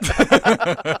were.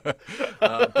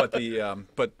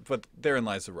 But therein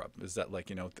lies the rub. Is that,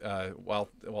 like, you know,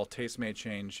 while taste may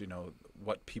change, you know,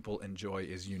 what people enjoy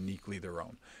is uniquely their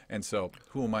own. And so,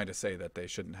 who am I to say that they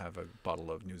shouldn't have a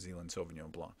bottle of New Zealand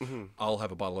Sauvignon Blanc? I'll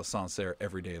have a bottle of Sancerre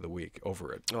every day of the week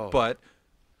over it. Oh. But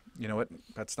you know what?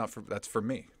 That's for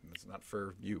me. It's not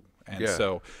for you. And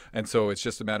so it's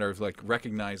just a matter of, like,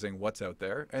 recognizing what's out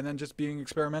there and then just being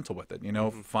experimental with it. You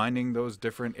know, finding those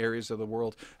different areas of the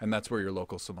world, and that's where your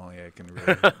local sommelier can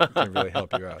really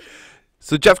help you out.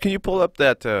 So, Jeff, can you pull up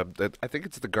that I think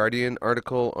it's the Guardian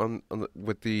article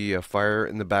with the fire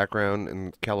in the background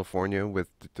in California with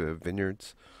the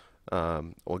vineyards?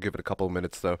 We'll give it a couple of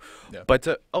minutes though. Yeah. But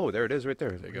there it is, right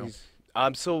there. There you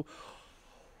go.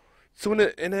 So in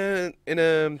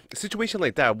a situation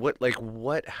like that,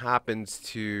 what happens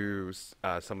to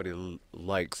somebody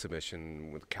like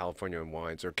Submission with California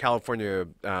wines or California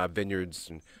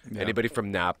vineyards and anybody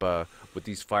from Napa with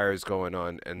these fires going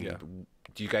on? And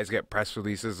do you guys get press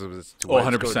releases as to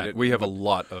 100%. We have a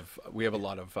lot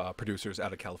of producers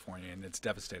out of California, and it's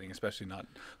devastating, especially not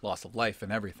loss of life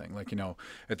and everything. Like, you know,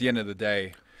 at the end of the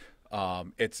day,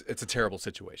 it's a terrible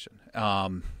situation.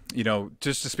 You know,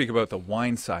 just to speak about the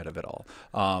wine side of it all,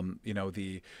 you know,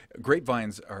 the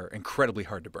grapevines are incredibly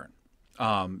hard to burn.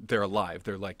 They're alive.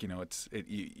 They're like, you know,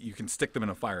 you can stick them in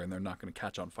a fire and they're not going to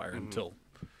catch on fire until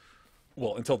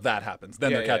that happens.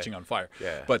 Then they're catching on fire.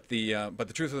 Yeah. But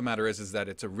the truth of the matter is that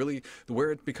it's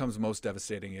where it becomes most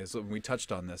devastating is, we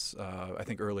touched on this I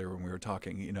think earlier when we were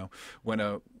talking. You know, when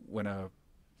a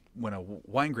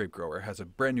wine grape grower has a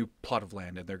brand new plot of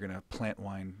land and they're going to plant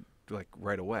wine like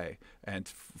right away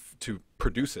and to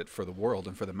produce it for the world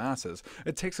and for the masses,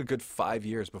 it takes a good 5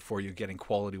 years before you're getting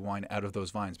quality wine out of those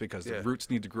vines, because the roots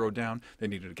need to grow down, they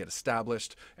need to get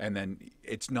established, and then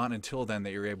it's not until then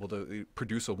that you're able to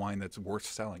produce a wine that's worth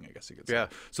selling, I guess you could say.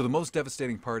 So the most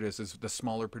devastating part is the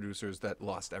smaller producers that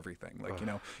lost everything. Like, you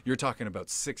know, you're talking about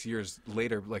 6 years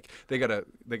later, like they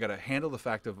gotta handle the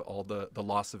fact of all the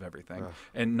loss of everything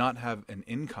and not have an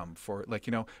income for, like,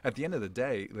 you know, at the end of the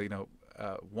day, you know,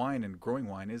 wine and growing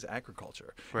wine is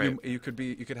agriculture. Right. You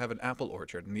could have an apple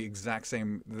orchard, and the exact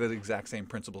same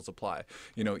principles apply.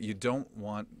 You know, you don't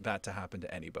want that to happen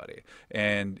to anybody.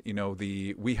 And you know,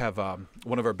 we have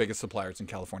one of our biggest suppliers in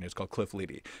California is called Cliff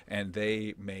Leedy, and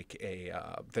they make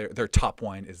their top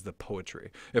wine is the Poetry.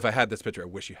 If I had this picture, I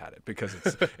wish you had it, because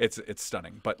it's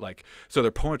stunning. But like, so their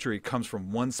Poetry comes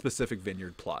from one specific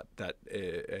vineyard plot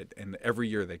and every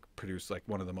year they produce like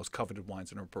one of the most coveted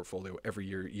wines in our portfolio every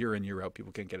year in, year out.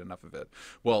 People can't get enough of it.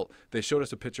 Well, they showed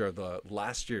us a picture of the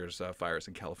last year's fires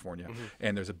in California,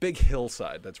 and there's a big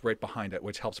hillside that's right behind it,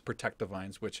 which helps protect the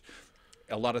vines, which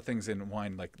a lot of things in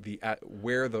wine, like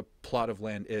where the plot of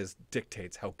land is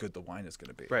dictates how good the wine is going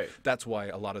to be. Right. That's why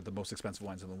a lot of the most expensive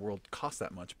wines in the world cost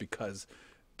that much, because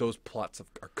those plots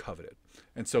are coveted.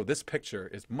 And so this picture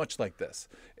is much like this.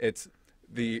 It's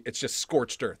just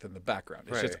scorched earth in the background.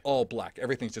 It's just all black.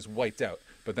 Everything's just wiped out.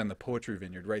 But then the Poetry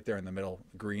vineyard right there in the middle,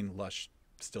 green, lush,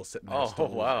 still sitting there. Oh,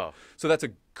 wow. So that's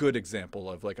a good example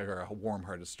of like a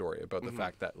warm-hearted story about the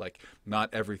fact that, like, not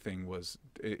everything was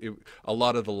a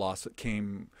lot of the loss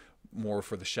came more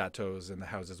for the chateaus and the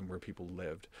houses and where people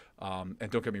lived. And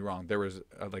don't get me wrong, there was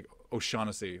like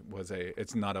O'Shaughnessy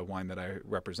it's not a wine that I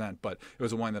represent, but it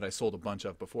was a wine that I sold a bunch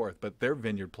of before, but their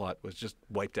vineyard plot was just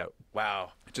wiped out.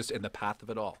 Wow. Just in the path of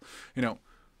it all. You know,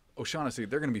 O'Shaughnessy,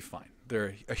 they're going to be fine.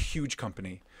 They're a huge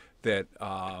company that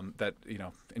you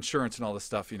know, insurance and all this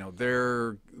stuff, you know,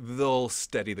 they'll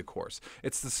steady the course.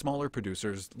 It's the smaller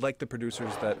producers, like the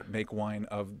producers that make wine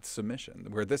of Submission,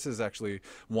 where this is actually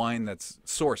wine that's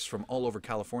sourced from all over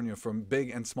California, from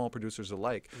big and small producers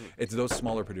alike. It's those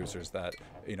smaller producers that,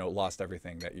 you know, lost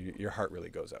everything, that your heart really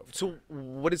goes out. So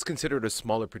what is considered a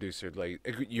smaller producer? Like,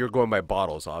 you're going by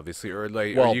bottles, obviously, or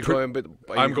like, well, are you going? But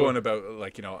I'm going about,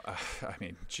 like, you know, I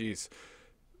mean, geez.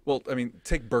 Well, I mean,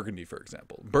 take Burgundy, for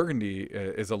example. Burgundy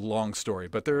is a long story,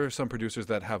 but there are some producers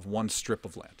that have one strip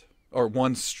of land. or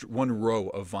one row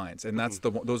of vines, and that's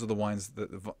those are the wines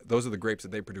those are the grapes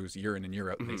that they produce year in and year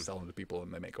out, and they sell them to people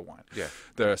and they make a wine. Yeah.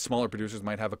 The smaller producers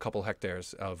might have a couple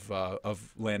hectares of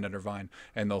land under vine,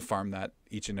 and they'll farm that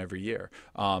each and every year.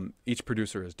 Each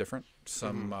producer is different.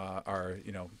 Some are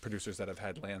producers that have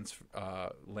had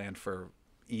land for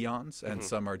eons, and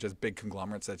some are just big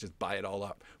conglomerates that just buy it all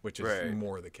up, which is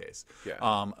more the case.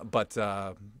 Yeah. But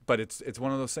it's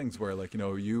one of those things where, like,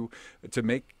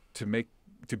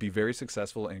 to be very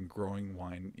successful in growing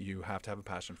wine, you have to have a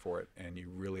passion for it, and you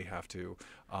really have to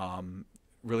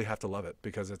love it,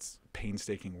 because it's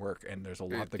painstaking work, and there's a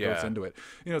lot that goes into it.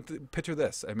 Picture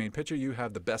this. I mean, picture you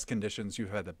have the best conditions, you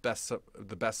had the best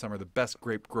summer, the best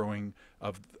grape growing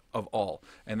of all,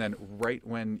 and then right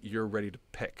when you're ready to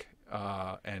pick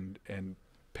and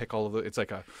pick all of it's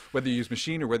like whether you use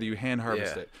machine or whether you hand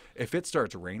harvest it. If it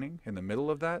starts raining in the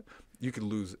middle of that, you could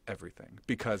lose everything,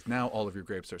 because now all of your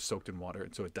grapes are soaked in water,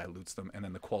 and so it dilutes them, and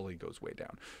then the quality goes way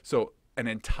down. So an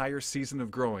entire season of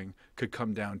growing could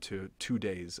come down to 2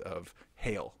 days of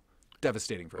hail,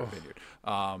 devastating for a vineyard.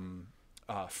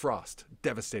 Frost,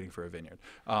 devastating for a vineyard.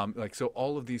 So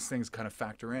all of these things kind of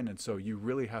factor in, and so you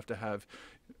really have to have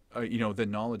the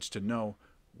knowledge to know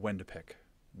when to pick,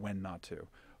 when not to,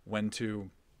 when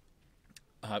to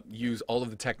use all of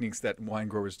the techniques that wine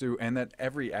growers do, and that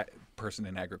every person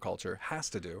in agriculture has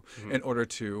to do in order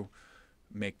to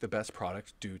make the best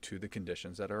product due to the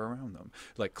conditions that are around them.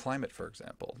 Like climate, for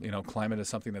example. Climate is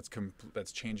something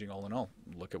that's changing all in all.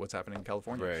 Look at what's happening in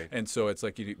California. Right. And so it's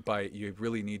like you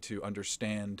really need to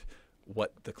understand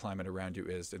what the climate around you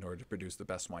is in order to produce the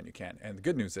best wine you can. And the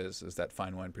good news is that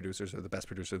fine wine producers are the best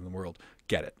producers in the world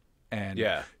get it. And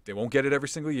they won't get it every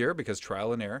single year, because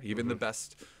trial and error. Even the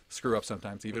best screw up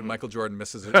sometimes. Even Michael Jordan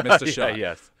missed a shot.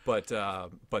 Yes. But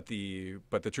the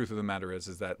truth of the matter is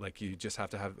that, like, you just have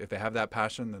to have, if they have that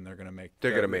passion, then they're going to make.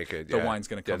 They're going to make it. The wine's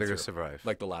going to come. They're going through, to survive.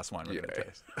 like the last wine we're going to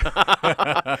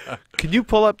taste. Can you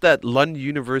pull up that London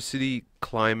University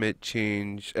climate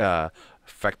change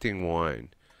affecting wine?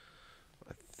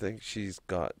 I think she's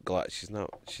got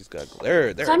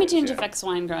there. Climate change affects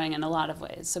wine growing in a lot of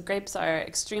ways. So grapes are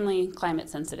extremely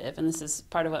climate sensitive, and this is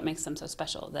part of what makes them so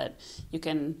special, that you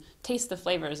can taste the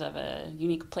flavors of a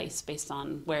unique place based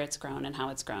on where it's grown and how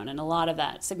it's grown, and a lot of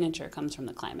that signature comes from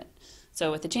the climate.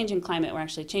 So with the changing climate, we're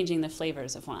actually changing the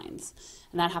flavors of wines,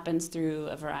 and that happens through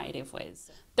a variety of ways.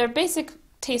 There are basic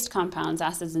taste compounds,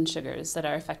 acids and sugars, that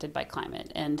are affected by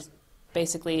climate, and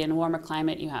basically, in a warmer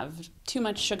climate, you have too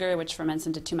much sugar, which ferments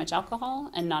into too much alcohol,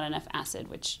 and not enough acid,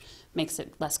 which makes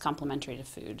it less complementary to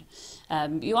food.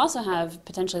 You also have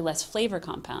potentially less flavor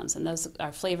compounds, and those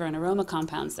are flavor and aroma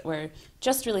compounds that we're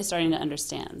just really starting to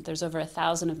understand. There's over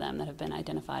 1,000 of them that have been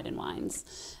identified in wines.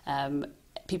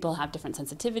 People have different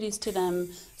sensitivities to them.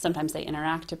 Sometimes they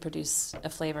interact to produce a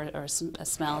flavor or a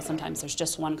smell. Sometimes there's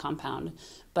just one compound.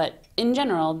 But in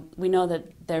general, we know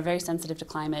that they're very sensitive to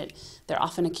climate. They're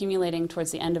often accumulating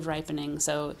towards the end of ripening,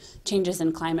 so changes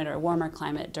in climate or warmer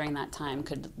climate during that time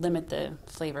could limit the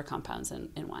flavor compounds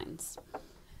in wines.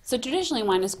 So traditionally,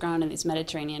 wine is grown in these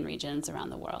Mediterranean regions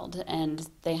around the world, and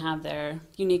they have their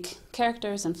unique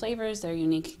characters and flavors, their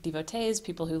unique devotees,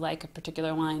 people who like a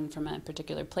particular wine from a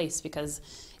particular place because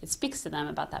it speaks to them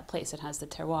about that place. It has the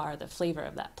terroir, the flavor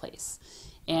of that place.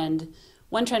 And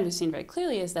one trend we've seen very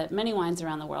clearly is that many wines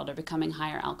around the world are becoming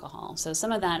higher alcohol. So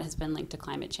some of that has been linked to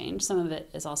climate change. Some of it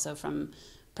is also from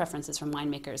preferences from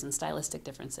winemakers and stylistic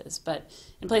differences. But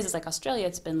in places like Australia,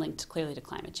 it's been linked clearly to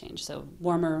climate change. So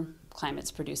warmer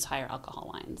climates produce higher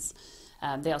alcohol wines.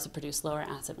 They also produce lower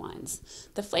acid wines.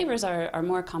 The flavors are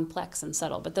more complex and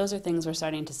subtle, but those are things we're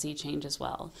starting to see change as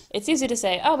well. It's easy to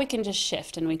say, oh, we can just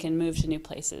shift and we can move to new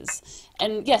places.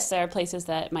 And yes, there are places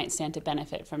that might stand to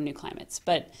benefit from new climates,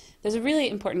 but there's a really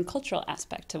important cultural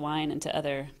aspect to wine and to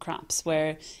other crops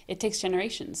where it takes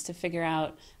generations to figure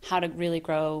out how to really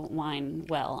grow wine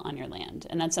well on your land.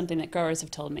 And that's something that growers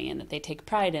have told me and that they take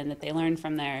pride in, that they learn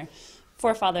from their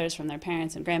forefathers, from their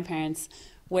parents and grandparents,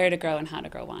 where to grow and how to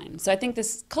grow wine. So I think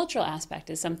this cultural aspect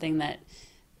is something that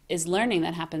is learning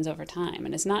that happens over time,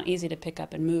 and it's not easy to pick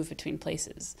up and move between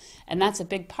places. And that's a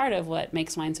big part of what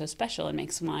makes wine so special and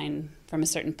makes wine from a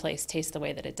certain place taste the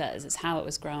way that it does, is how it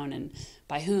was grown and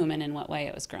by whom and in what way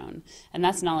it was grown. And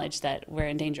that's knowledge that we're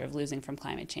in danger of losing from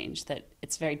climate change, that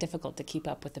it's very difficult to keep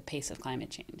up with the pace of climate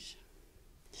change.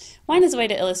 Wine is a way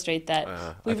to illustrate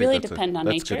that we really depend on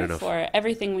nature for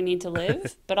everything we need to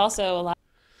live, but also a lot.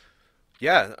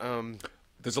 Yeah.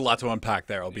 There's a lot to unpack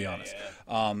there, I'll be honest.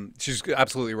 She's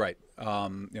absolutely right.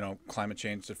 Climate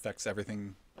change affects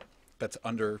everything that's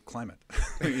under climate.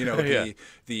 You know,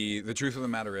 the truth of the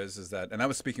matter is that, and I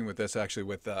was speaking with this actually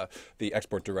with the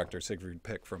export director Siegfried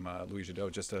Pick from Louis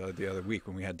Jadot just the other week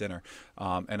when we had dinner,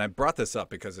 and I brought this up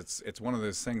because it's one of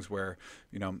those things where,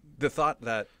 you know, the thought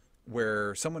that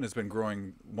where someone has been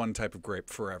growing one type of grape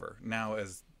forever, now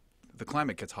as the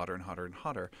climate gets hotter and hotter and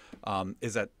hotter,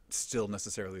 is that still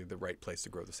necessarily the right place to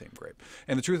grow the same grape?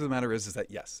 And the truth of the matter is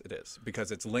that yes, it is,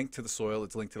 because it's linked to the soil,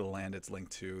 it's linked to the land, it's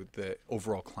linked to the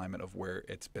overall climate of where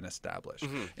it's been established.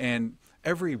 And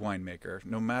every winemaker,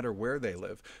 no matter where they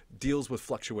live, deals with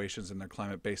fluctuations in their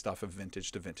climate based off of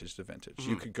vintage to vintage to vintage.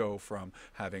 You could go from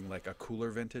having like a cooler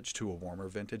vintage to a warmer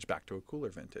vintage back to a cooler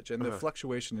vintage, and the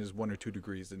fluctuation is 1 or 2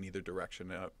 degrees in either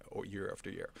direction year after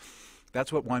year.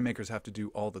 That's what winemakers have to do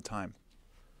all the time.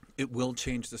 It will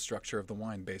change the structure of the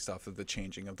wine based off of the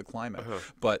changing of the climate.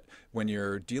 But when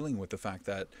you're dealing with the fact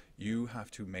that you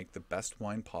have to make the best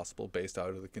wine possible based out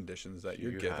of the conditions that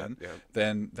you're given,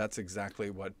 then that's exactly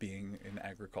what being in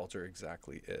agriculture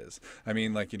exactly is. I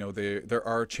mean, like, you know, there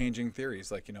are changing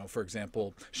theories, like, you know, for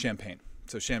example, champagne.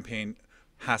 So champagne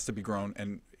has to be grown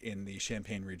in the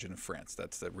Champagne region of France.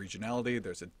 That's the regionality.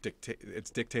 There's it's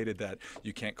dictated that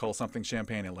you can't call something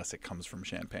champagne unless it comes from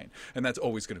Champagne, and that's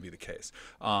always going to be the case.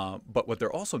 But what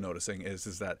they're also noticing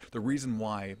is that the reason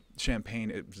why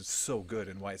champagne is so good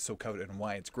and why it's so coveted and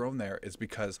why it's grown there is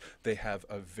because they have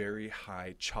a very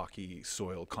high chalky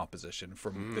soil composition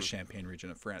from the Champagne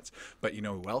region of France. But you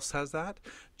know who else has that?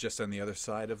 Just on the other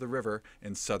side of the river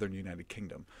in southern United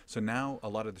Kingdom. So now a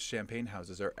lot of the champagne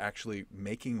houses are actually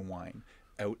making wine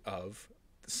out of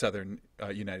southern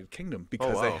United Kingdom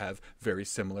because they have very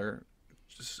similar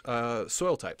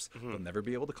soil types. They'll never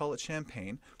be able to call it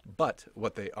champagne, but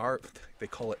what they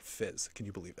call it fizz. Can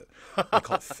you believe it? They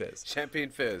call it fizz. Champagne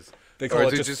fizz. They call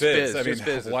it just fizz. I mean,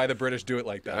 fizz. Why the British do it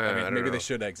like that? I mean, maybe they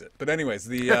should exit. But anyways,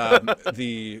 the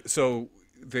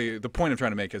point I'm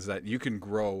trying to make is that you can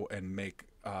grow and make,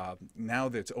 now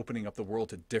that it's opening up the world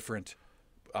to different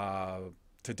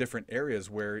areas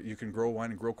where you can grow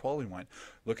wine and grow quality wine.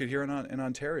 Look at here in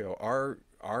Ontario.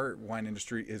 Our wine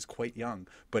industry is quite young,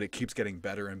 but it keeps getting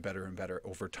better and better and better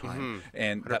over time.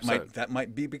 And that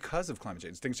might be because of climate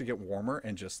change. Things should get warmer,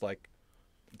 and just like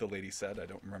the lady said, I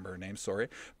don't remember her name, sorry,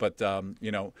 but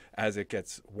you know, as it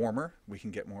gets warmer, we can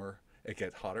get more. It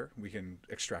gets hotter. We can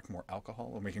extract more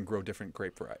alcohol, and we can grow different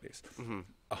grape varieties.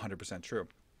 100% true.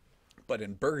 But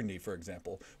in Burgundy, for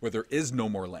example, where there is no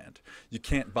more land, you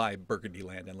can't buy Burgundy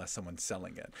land unless someone's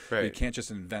selling it. Right. You can't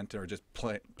just invent or just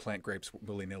plant grapes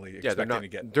willy-nilly expecting to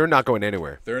get. They're not going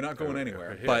anywhere. They're not going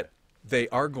anywhere. Yeah. But they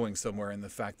are going somewhere in the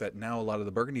fact that now a lot of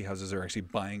the Burgundy houses are actually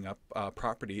buying up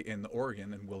property in the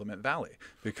Oregon and Willamette Valley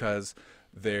because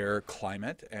their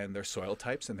climate and their soil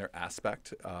types and their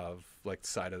aspect of like the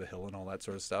side of the hill and all that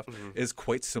sort of stuff is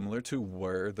quite similar to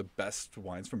where the best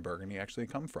wines from Burgundy actually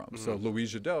come from. So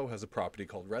Louis Jadot has a property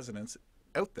called Residence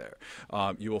out there.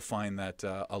 You will find that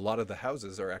a lot of the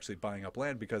houses are actually buying up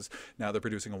land because now they're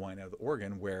producing a wine out of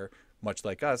Oregon where, much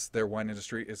like us, their wine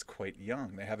industry is quite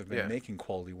young. They haven't been making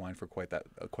quality wine for quite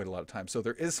a lot of time. So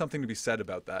there is something to be said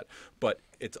about that, but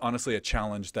it's honestly a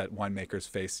challenge that winemakers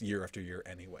face year after year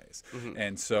anyways.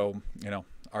 And so, you know,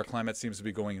 our climate seems to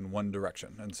be going in one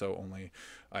direction, and so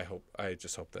I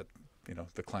just hope that, you know,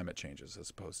 the climate changes as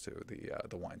opposed to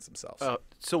the wines themselves.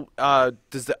 So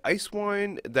does the ice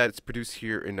wine that's produced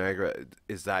here in Niagara,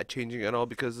 is that changing at all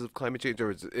because of climate change,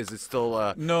 or is it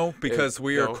still? No, because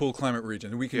we are a cool climate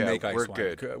region. We can make ice we're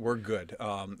wine. Good. We're good.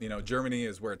 You know, Germany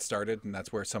is where it started, and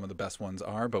that's where some of the best ones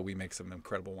are. But we make some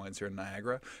incredible wines here in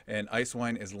Niagara, and ice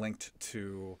wine is linked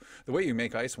to the way you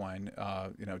make ice wine.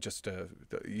 You know,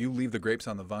 you leave the grapes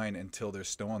on the vine until there's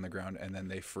snow on the ground, and then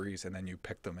they freeze, and then you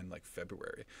pick them in like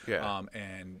February.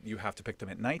 And you have to pick them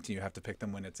at night, and you have to pick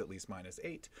them when it's at least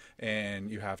 -8,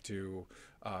 and you have to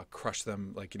crush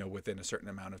them, like, you know, within a certain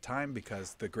amount of time,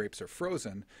 because the grapes are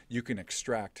frozen. You can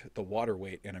extract the water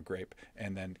weight in a grape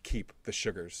and then keep the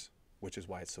sugars, which is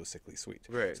why it's so sickly sweet.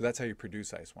 Right. So that's how you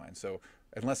produce ice wine. So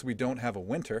unless we don't have a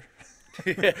winter,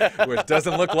 which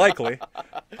doesn't look likely,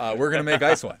 we're going to make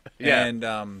ice wine.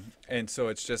 And so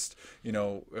it's just, you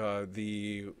know,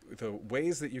 the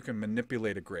ways that you can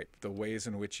manipulate a grape, the ways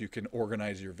in which you can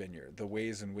organize your vineyard, the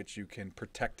ways in which you can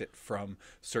protect it from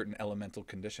certain elemental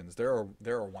conditions. There are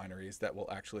wineries that will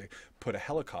actually put a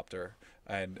helicopter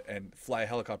and fly a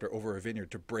helicopter over a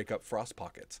vineyard to break up frost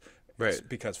pockets. Right.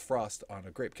 Because frost on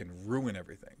a grape can ruin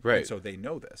everything. Right. And so they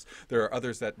know this. There are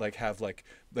others that have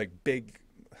big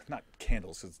not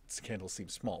candles, 'cause candles seem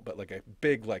small, but like a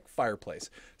big like fireplace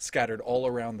scattered all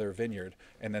around their vineyard,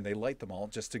 and then they light them all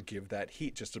just to give that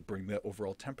heat, just to bring the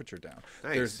overall temperature down.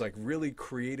 Nice. There's like really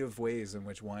creative ways in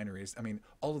which wineries, I mean,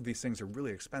 all of these things are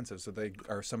really expensive, so they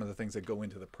are some of the things that go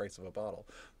into the price of a bottle.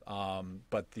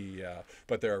 But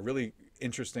there are really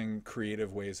interesting,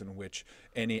 creative ways in which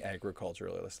any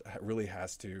agriculturalist really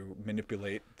has to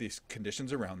manipulate these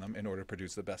conditions around them in order to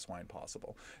produce the best wine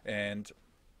possible. And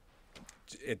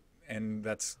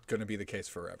that's going to be the case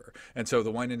forever. And so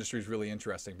the wine industry is really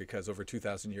interesting because over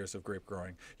 2,000 years of grape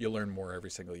growing, you learn more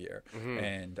every single year.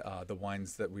 And the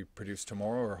wines that we produce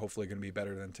tomorrow are hopefully going to be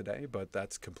better than today, but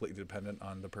that's completely dependent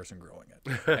on the person growing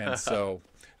it. And so,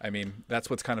 I mean, that's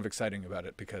what's kind of exciting about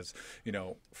it because, you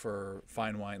know, for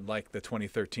fine wine like the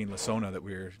 2013 Lasona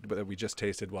that we just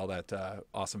tasted while that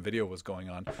awesome video was going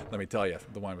on, let me tell you,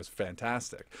 the wine was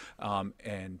fantastic.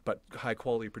 But high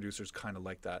quality producers kind of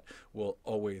like that will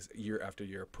always, year after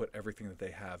year, put everything that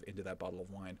they have into that bottle of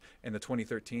wine. And the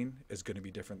 2013 is going to be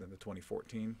different than the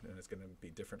 2014, and it's going to be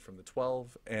different from the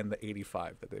 12 and the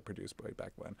 85 that they produced way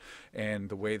back when. And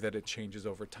the way that it changes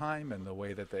over time and the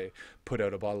way that they put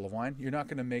out a bottle of wine, you're not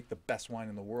going to make the best wine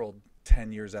in the world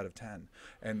 10 years out of 10,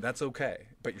 and that's okay,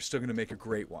 but you're still going to make a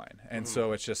great wine. And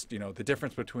so it's just, you know, the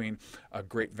difference between a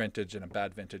great vintage and a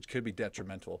bad vintage could be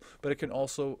detrimental, but it can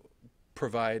also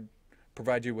provide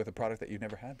you with a product that you've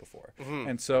never had before.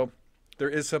 And so there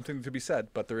is something to be said,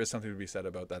 but there is something to be said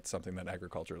about that's something that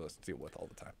agriculturalists deal with all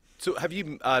the time. So have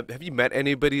you met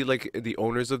anybody like the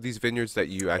owners of these vineyards that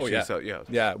you actually sell?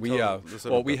 Yeah,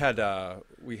 we had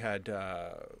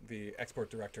the export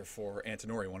director for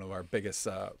Antinori, one of our biggest.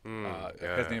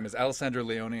 His name is Alessandro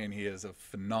Leone, and he is a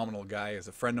phenomenal guy. He's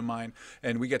a friend of mine,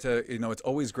 and we get to, you know, it's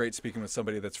always great speaking with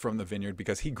somebody that's from the vineyard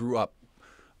because he grew up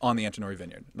on the Antinori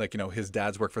vineyard. Like, you know, his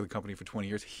dad's worked for the company for 20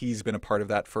 years. He's been a part of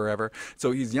that forever.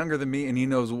 So he's younger than me, and he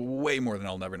knows way more than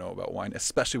I'll never know about wine,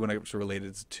 especially when it's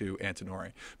related to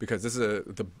Antinori, because this is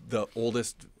the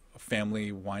oldest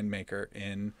family winemaker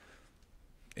in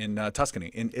Tuscany,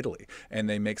 in Italy, and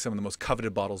they make some of the most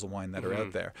coveted bottles of wine that are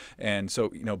out there. And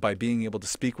so, you know, by being able to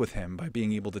speak with him, by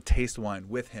being able to taste wine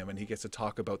with him, and he gets to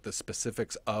talk about the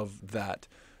specifics of that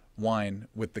wine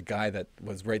with the guy that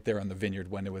was right there on the vineyard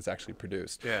when it was actually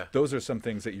produced. Those are some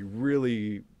things that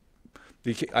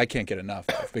I can't get enough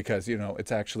of, because, you know,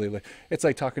 it's actually like, it's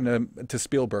like talking to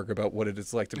Spielberg about what it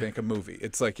is like to make a movie.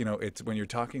 It's like, you know, it's when you're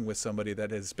talking with somebody that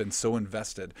has been so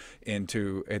invested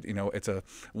into it, you know, it's a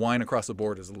wine across the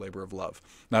board is a labor of love,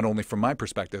 not only from my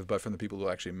perspective, but from the people who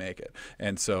actually make it.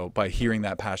 And so by hearing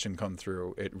that passion come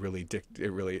through, it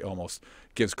really almost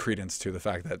gives credence to the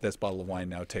fact that this bottle of wine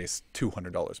now tastes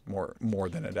 $200 more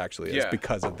than it actually is,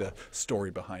 because of the story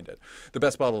behind it. The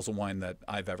best bottles of wine that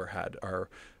I've ever had are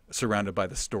surrounded by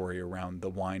the story around the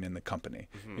wine and the company.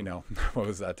 You know, what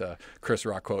was that Chris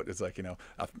Rock quote? It's like, you know,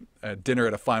 a dinner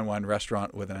at a fine wine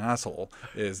restaurant with an asshole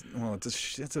is, well,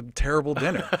 it's a terrible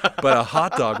dinner, but a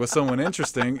hot dog with someone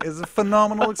interesting is a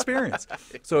phenomenal experience.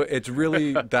 So it's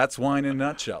really, that's wine in a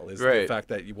nutshell, is the fact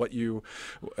that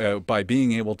by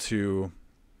being able to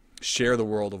share the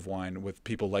world of wine with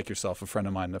people like yourself, a friend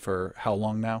of mine for how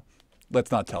long now? Let's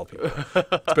not tell people.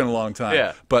 It's been a long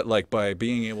time. But like by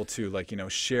being able to, like, you know,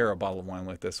 share a bottle of wine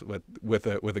like this with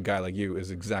a guy like you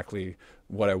is exactly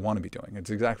what I want to be doing. It's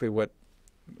exactly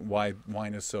why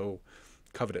wine is so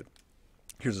coveted.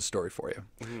 Here's a story for you.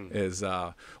 Is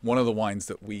one of the wines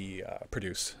that we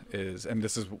produce is, and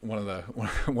this is one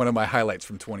of my highlights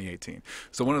from 2018.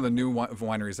 So one of the new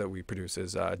wineries that we produce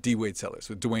is D. Wade Cellars,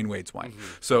 with Dwayne Wade's wine.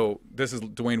 So this is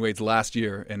Dwayne Wade's last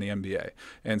year in the NBA,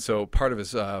 and so part of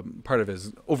his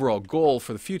overall goal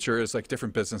for the future is like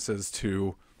different businesses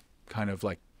to kind of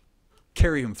like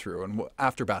carry him through, and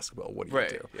after basketball, what do you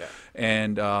do?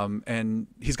 And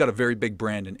he's got a very big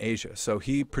brand in Asia, so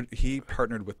he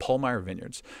partnered with Paul Meyer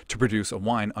Vineyards to produce a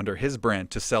Wine under his brand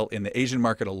to sell in the Asian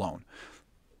market alone,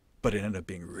 but it ended up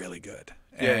being really good.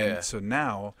 So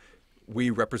now we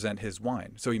represent his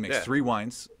wine. So he makes 3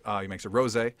 wines. He makes a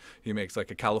rosé. He makes like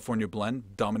a California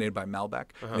blend dominated by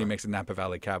Malbec. And he makes a Napa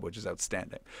Valley Cab, which is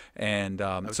outstanding. And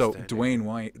so Dwayne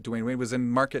Wade was in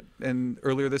market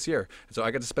earlier this year. So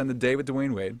I got to spend the day with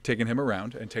Dwayne Wade, taking him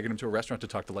around and taking him to a restaurant to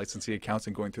talk to licensee accounts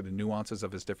and going through the nuances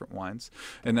of his different wines.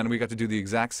 And then we got to do the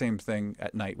exact same thing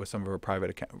at night with some of our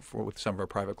private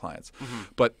clients.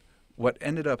 But what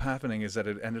ended up happening is that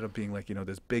it ended up being like, you know,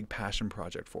 this big passion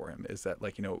project for him, is that,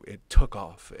 like, you know, it took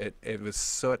off. It was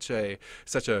such a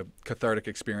cathartic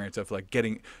experience of like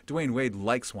Dwayne Wade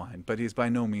likes wine, but he's by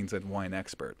no means a wine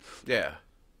expert.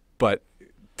 But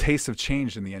tastes have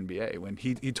changed in the NBA. When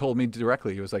he told me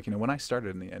directly, he was like, when I started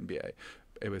in the NBA,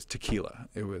 it was tequila.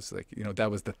 It was like,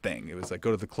 that was the thing. It was like, go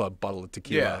to the club, bottle of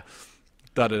tequila,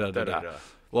 da-da-da-da-da.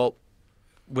 Well,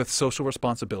 with social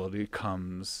responsibility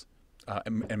comes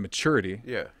and maturity.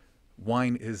 Yeah.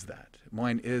 Wine is that.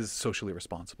 Wine is socially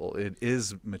responsible. It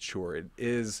is mature. It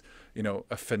is,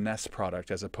 a finesse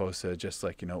product as opposed to just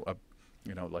like,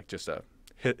 like just a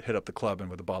hit up the club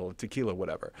and with a bottle of tequila,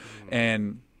 whatever.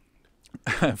 And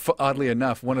oddly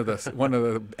enough, one of the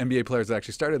NBA players that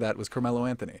actually started that was Carmelo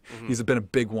Anthony. He's been a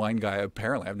big wine guy.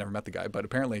 Apparently, I've never met the guy, but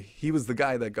apparently he was the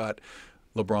guy that got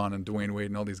LeBron and Dwayne Wade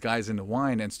and all these guys into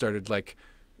wine and started like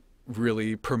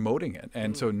really promoting it.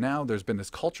 And so now there's been this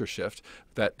culture shift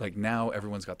that like now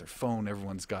everyone's got their phone,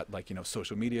 everyone's got like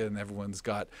social media, and everyone's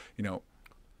got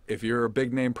if you're a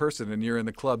big name person and you're in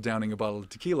the club downing a bottle of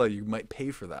tequila, you might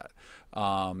pay for that.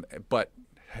 But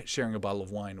sharing a bottle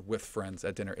of wine with friends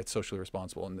at dinner, it's socially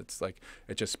responsible, and it's like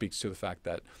it just speaks to the fact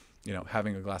that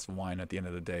having a glass of wine at the end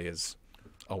of the day is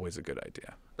always a good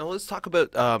idea. Now let's talk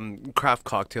about craft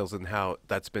cocktails and how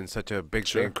that's been such a big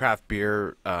thing. Craft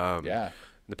beer,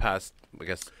 in the past, I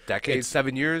guess, decade,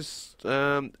 7 years.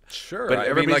 Sure, but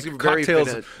everybody's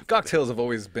cocktails have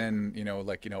always been,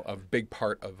 a big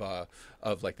part of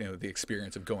the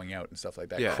experience of going out and stuff like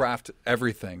that. Yeah. Craft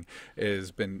everything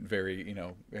has been very,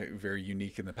 very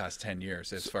unique in the past 10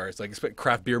 years as far as like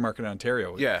craft beer market in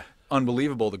Ontario. Yeah.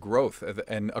 Unbelievable, the growth,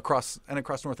 and across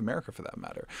North America for that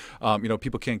matter.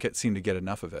 People can't seem to get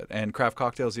enough of it, and craft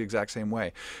cocktails the exact same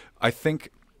way. I think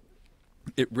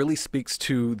it really speaks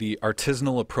to the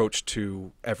artisanal approach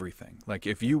to everything. Like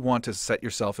if you want to set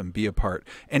yourself and be apart,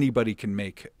 anybody can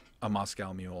make a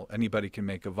Moscow Mule, anybody can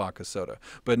make a vodka soda,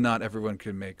 but not everyone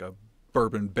can make a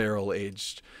bourbon barrel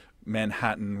aged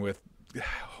Manhattan with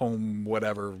home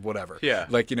whatever. Yeah.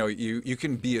 Like you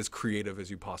can be as creative as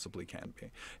you possibly can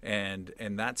be, and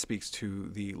that speaks to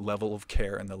the level of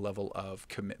care and the level of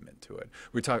commitment to it.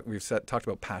 We've talked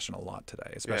about passion a lot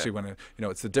today, especially when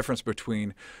it's the difference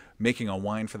between making a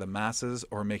wine for the masses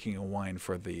or making a wine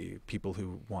for the people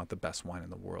who want the best wine in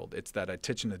the world. It's that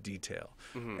attention to detail,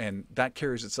 and that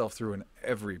carries itself through in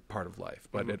every part of life,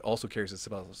 but it also carries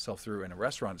itself through in a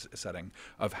restaurant setting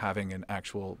of having an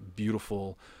actual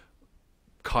beautiful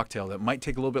cocktail that might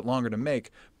take a little bit longer to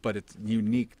make, but it's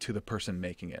unique to the person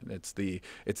making it. It's the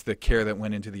care that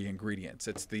went into the ingredients.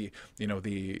 It's the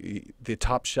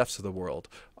top chefs of the world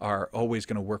are always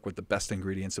going to work with the best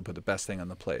ingredients to put the best thing on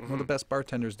the plate. Well, the best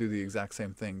bartenders do the exact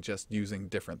same thing, just using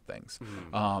different things.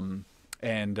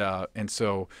 And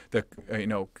so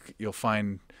you'll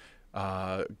find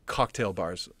cocktail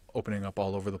bars opening up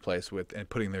all over the place and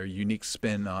putting their unique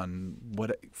spin on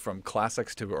from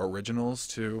classics to originals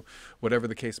to whatever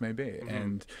the case may be.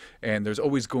 And there's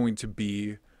always going to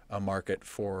be a market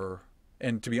for,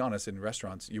 and to be honest, in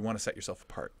restaurants, you want to set yourself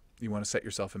apart. You want to set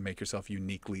yourself and make yourself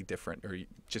uniquely different, or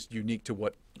just unique to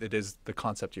what it is, the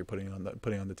concept you're putting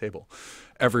on the table.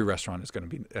 Every restaurant is going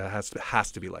to be has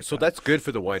to be like that. So that's good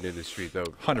for the wine industry, though.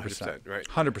 100%, right?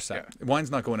 100%. Yeah. Wine's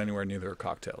not going anywhere, neither are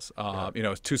cocktails.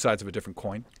 It's two sides of a different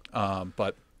coin.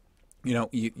 But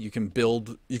you can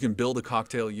build a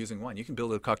cocktail using wine. You can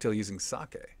build a cocktail using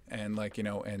sake, and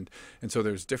and so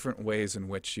there's different ways in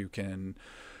which you can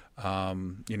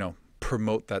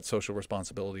promote that social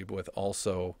responsibility with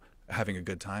also having a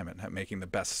good time and making the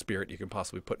best spirit you can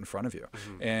possibly put in front of you.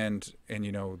 And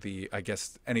I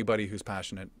guess anybody who's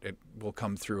passionate, it will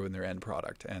come through in their end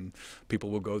product, and people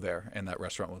will go there, and that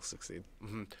restaurant will succeed.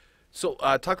 So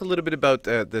talk a little bit about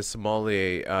the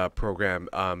sommelier program.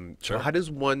 Sure. So how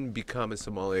does one become a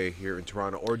sommelier here in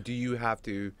Toronto, or do you have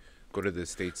to go to the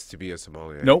States to be a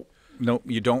sommelier? Nope,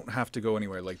 you don't have to go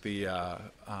anywhere. Like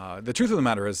the truth of the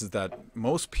matter is that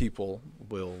most people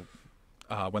will,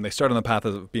 when they start on the path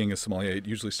of being a sommelier, it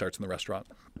usually starts in the restaurant.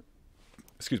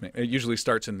 Excuse me. It usually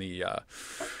starts in the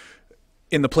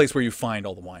place where you find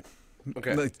all the wine.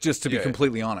 Okay. Like, just to be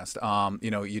completely honest,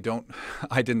 you don't.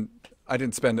 I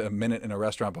didn't spend a minute in a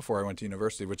restaurant before I went to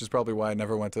university, which is probably why I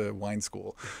never went to wine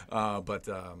school. But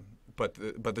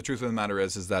the truth of the matter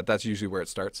is that that's usually where it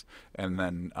starts, and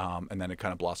then it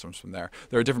kind of blossoms from there.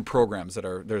 There are different programs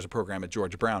there's a program at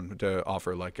George Brown to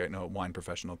offer like a wine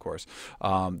professional course.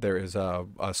 There is a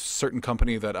certain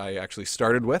company that I actually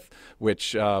started with,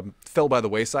 which fell by the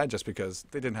wayside just because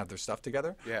they didn't have their stuff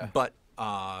together. Yeah. But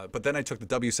then I took the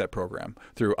WSET program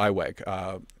through IWEG,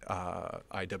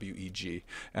 IWEG,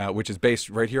 which is based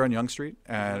right here on Yonge Street,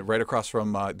 right across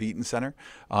from the Eaton Center.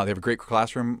 They have a great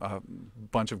classroom, a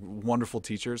bunch of wonderful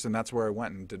teachers, and that's where I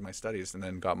went and did my studies, and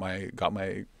then got my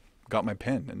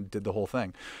pin and did the whole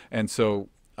thing. And so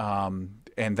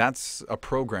that's a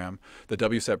program, the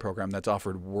WSET program, that's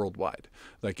offered worldwide.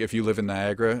 Like if you live in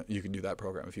Niagara, you can do that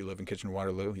program. If you live in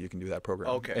Kitchener-Waterloo, you can do that program.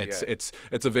 Okay,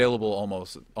 it's available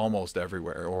almost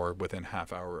everywhere, or within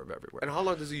half hour of everywhere. And how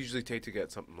long does it usually take to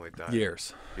get something like that?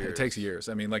 Years. It takes years.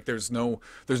 I mean, like there's no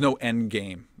end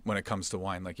game when it comes to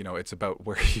wine. Like, you know, it's about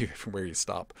where you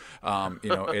stop. You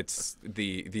know, it's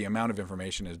the amount of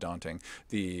information is daunting.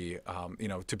 You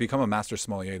know, to become a master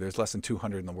sommelier, there's less than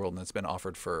 200 in the world, and it's been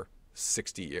offered for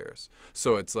 60 years.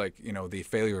 So it's like, you know, the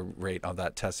failure rate of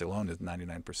that test alone is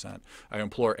 99%. I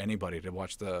implore anybody to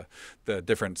watch the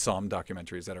different Somm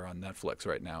documentaries that are on Netflix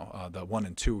right now, the 1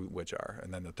 and 2 which are,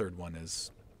 and then the third one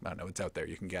is, I don't know, it's out there,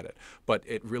 you can get it. But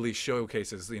it really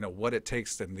showcases, you know, what it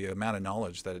takes and the amount of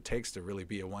knowledge that it takes to really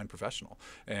be a wine professional.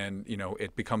 And, you know,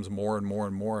 it becomes more and more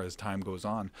and more as time goes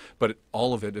on. But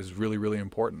all of it is really, really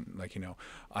important. Like, you know,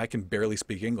 I can barely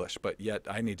speak English, but yet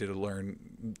I need to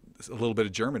learn a little bit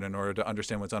of German in order to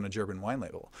understand what's on a German wine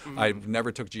label. I've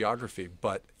never took geography,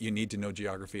 but you need to know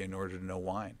geography in order to know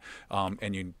wine.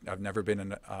 I've never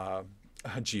been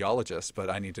a geologist,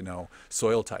 but I need to know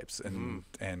soil types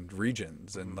and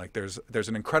regions, and like there's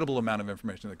an incredible amount of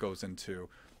information that goes into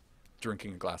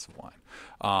drinking a glass of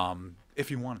wine, if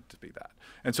you want it to be that.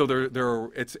 And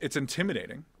so it's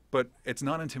intimidating, but it's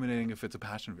not intimidating if it's a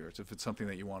passion of yours, if it's something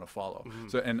that you want to follow.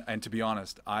 So and to be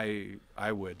honest, I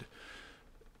would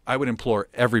implore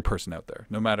every person out there,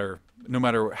 no matter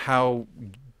how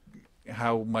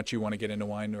much you want to get into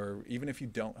wine, or even if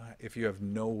you have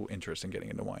no interest in getting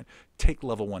into wine, take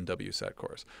level 1 WSET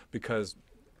course, because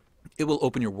it will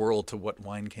open your world to what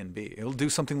wine can be. It'll do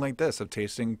something like this, of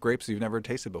tasting grapes you've never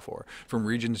tasted before, from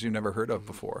regions you've never heard of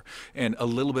before. And a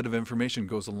little bit of information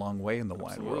goes a long way in the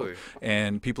wine world.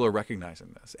 And people are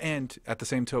recognizing this. And at the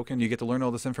same token, you get to learn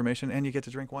all this information and you get to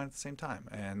drink wine at the same time.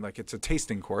 And like, it's a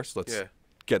tasting course. Let's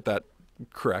get that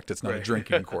correct. It's not a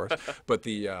drinking course, but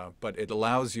it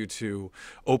allows you to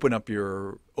open up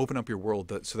your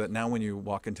world, so that now when you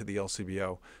walk into the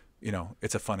LCBO, you know,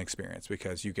 it's a fun experience,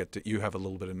 because you have a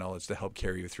little bit of knowledge to help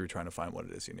carry you through trying to find what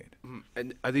it is you need.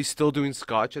 And are they still doing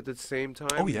Scotch at the same time?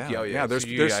 Oh yeah.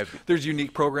 There's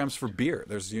unique programs for beer.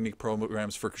 There's unique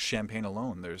programs for champagne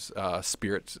alone. There's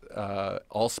spirits,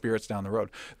 all spirits down the road.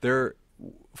 There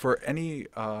for any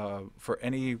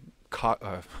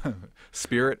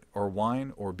spirit or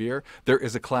wine or beer, there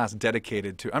is a class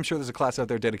dedicated to. I'm sure there's a class out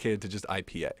there dedicated to just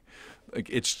IPA. Like,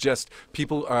 it's just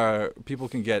people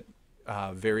can get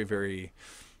very, very.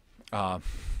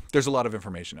 There's a lot of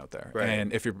information out there,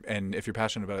 and if you're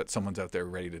passionate about it, someone's out there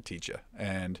ready to teach you.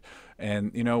 And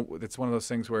you know, it's one of those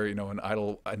things where, you know, an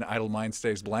idle mind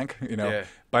stays blank. You know,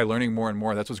 by learning more and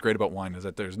more. That's what's great about wine, is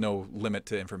that there's no limit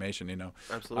to information. You know,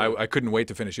 absolutely. I couldn't wait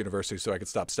to finish university so I could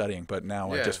stop studying, but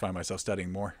now I just find myself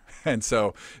studying more. And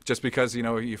so, just because, you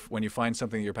know, when you find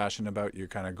something you're passionate about, you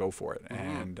kind of go for it.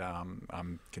 And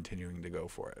I'm continuing to go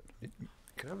for it.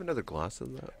 Can I have another glass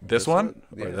of that? This one?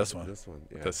 Yeah, or this one? This one.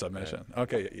 Yeah. The submission. Yeah.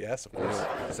 Okay. Yes, of course.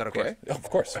 Is that okay? Of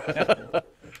course.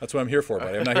 That's what I'm here for,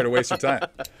 buddy. I'm not here to waste your time.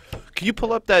 Can you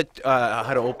pull up that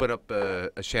how to open up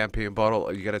a champagne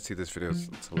bottle? You got to see this video.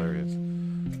 It's hilarious.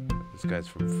 This guy's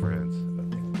from France.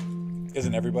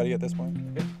 Isn't everybody at this point?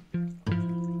 Yeah.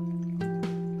 And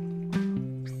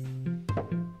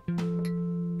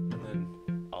then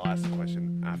I'll ask the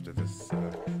question after this.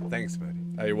 Thanks,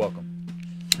 buddy. You're welcome.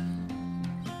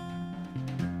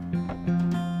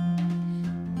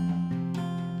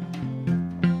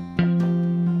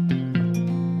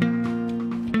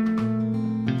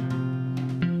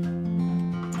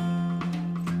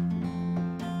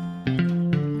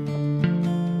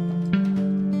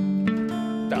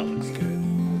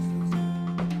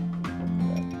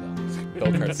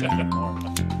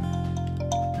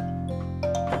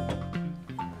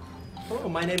 Hello,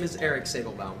 my name is Eric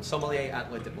Sabelbaum, sommelier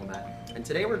at Le Diplomat, and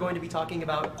today we're going to be talking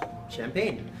about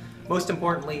champagne. Most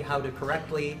importantly, how to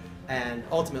correctly and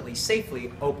ultimately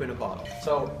safely open a bottle.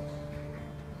 So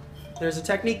there's a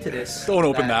technique to this. Don't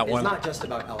open that one. It's not just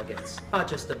about elegance, not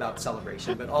just about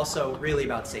celebration, but also really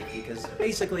about safety, because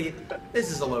basically this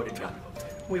is a loaded gun.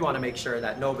 We want to make sure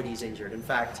that nobody's injured. In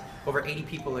fact, over 80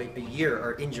 people a year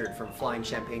are injured from flying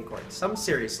champagne corks, some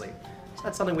seriously. So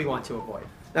that's something we want to avoid.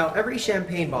 Now, every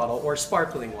champagne bottle or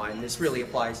sparkling wine, this really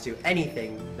applies to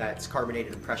anything that's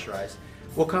carbonated and pressurized,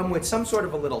 will come with some sort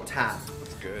of a little tab.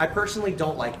 I personally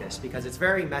don't like this because it's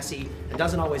very messy and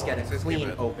doesn't always get a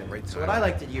clean open. So what I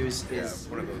like to use is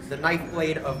the knife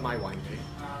blade of my wine cake.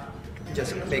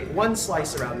 Just make one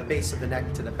slice around the base of the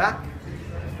neck to the back,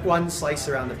 one slice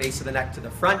around the base of the neck to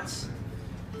the front,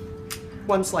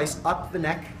 one slice up the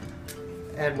neck,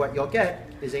 and what you'll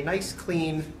get is a nice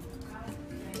clean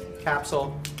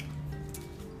capsule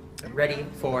ready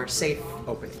for safe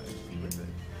opening.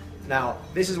 Now,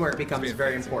 this is where it becomes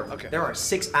very important. Okay. There are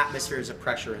 6 atmospheres of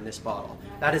pressure in this bottle.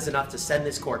 That is enough to send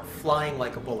this cork flying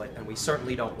like a bullet, and we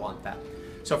certainly don't want that.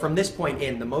 So from this point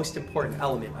in, the most important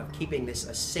element of keeping this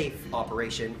a safe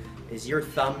operation is your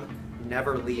thumb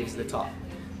never leaves the top.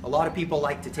 A lot of people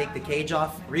like to take the cage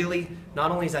off. Really,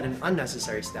 not only is that an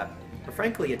unnecessary step, but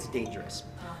frankly, it's dangerous.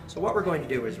 So what we're going to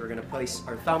do is we're going to place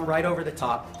our thumb right over the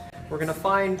top. We're going to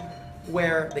find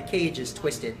where the cage is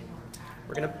twisted.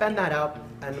 We're going to bend that out,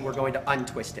 and we're going to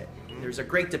untwist it. There's a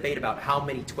great debate about how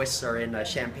many twists are in a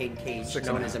champagne cage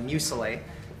known as a muselet,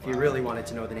 if you really wanted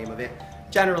to know the name of it.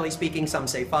 Generally speaking, some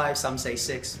say 5, some say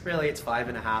 6. Really, it's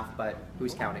 5.5, but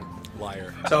who's counting?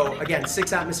 Liar. So again,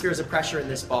 6 atmospheres of pressure in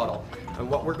this bottle. And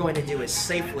what we're going to do is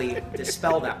safely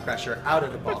dispel that pressure out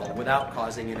of the bottle without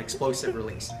causing an explosive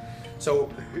release. So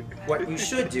what you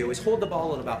should do is hold the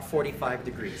bottle at about 45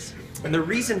 degrees. And the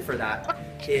reason for that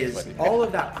is all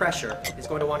of that pressure is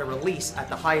going to want to release at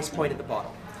the highest point of the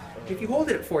bottle. If you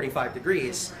hold it at 45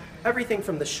 degrees, everything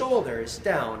from the shoulders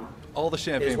down All the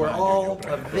champagne is where wine all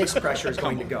you're of this pressure is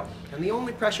going to go. And the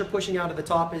only pressure pushing out of the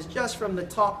top is just from the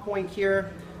top point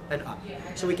here and up.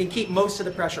 So we can keep most of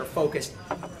the pressure focused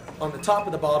on the top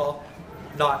of the bottle,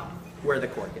 not where the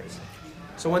cork is.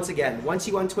 So once again, once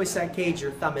you untwist that cage,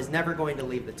 your thumb is never going to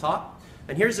leave the top.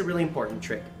 And here's a really important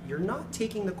trick. You're not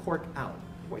taking the cork out.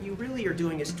 What you really are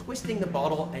doing is twisting the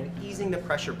bottle and easing the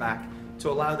pressure back to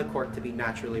allow the cork to be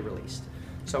naturally released.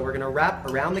 So we're going to wrap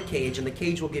around the cage, and the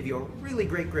cage will give you a really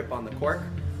great grip on the cork.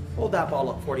 Hold that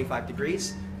bottle at 45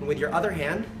 degrees, and with your other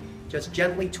hand, just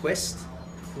gently twist.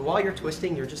 And while you're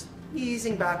twisting, you're just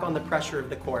easing back on the pressure of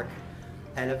the cork,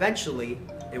 and eventually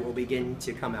it will begin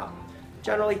to come out.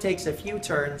 Generally takes a few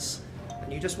turns,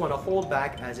 and you just want to hold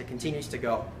back as it continues to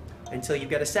go until you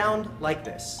get a sound like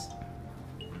this.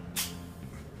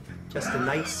 Just a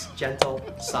nice, gentle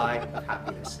sigh of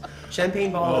happiness.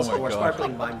 Champagne bottles or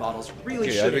sparkling wine bottles really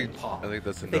shouldn't pop. I think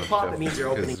that's if enough. they pop, it means you're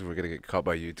opening. We're gonna get caught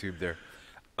by YouTube there.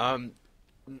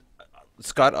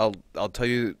 Scott, I'll tell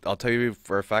you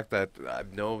for a fact that I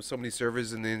know so many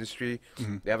servers in the industry.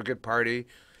 They have a good party.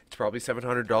 It's probably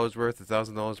 $700 worth,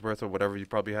 $1,000 worth, or whatever you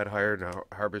probably had hired in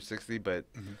Harbor 60. But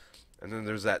and then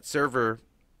there's that server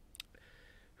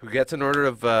who gets an order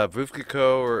of Veuve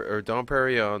or Dom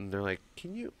Perignon. They're like,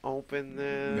 "Can you open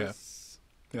this?"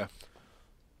 Yeah.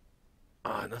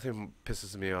 Nothing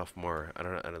pisses me off more. I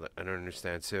don't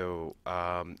understand. So,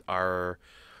 our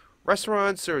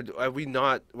restaurants, or are we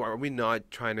not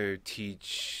trying to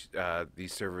teach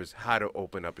these servers how to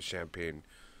open up a champagne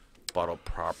bottle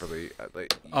properly?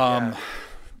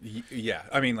 Yeah.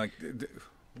 I mean, like,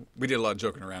 we did a lot of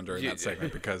joking around during that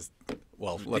segment because,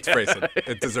 well, let's face it,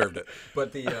 it deserved it.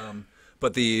 But to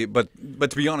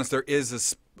be honest, there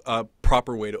is a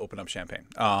proper way to open up champagne.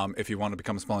 If you want to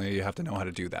become a sommelier, you have to know how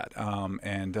to do that.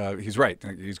 And he's right.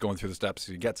 He's going through the steps.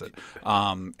 He gets it.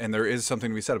 And there is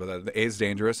something to be said about that. The A is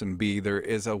dangerous, and B, there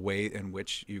is a way in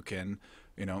which you can,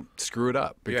 screw it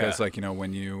up. Because,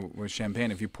 with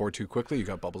champagne, if you pour too quickly, you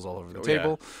got bubbles all over the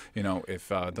table.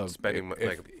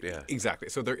 Exactly.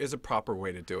 So there is a proper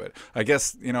way to do it. I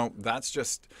guess, that's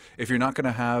just, if you're not going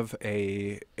to have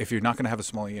a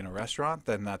sommelier in a restaurant,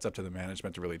 then that's up to the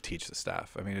management to really teach the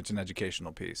staff. I mean, it's an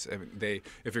educational piece. I mean,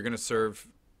 if you're going to serve,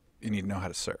 you need to know how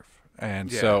to serve.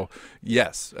 And so,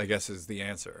 yes, I guess is the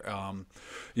answer.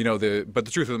 But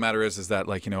the truth of the matter is that,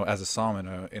 as a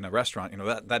som in a restaurant,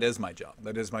 that is my job.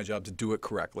 That is my job to do it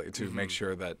correctly, to make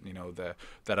sure that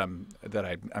that I'm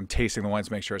tasting the wines,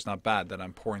 make sure it's not bad, that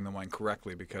I'm pouring the wine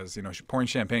correctly, because pouring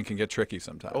champagne can get tricky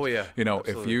sometimes. Oh yeah.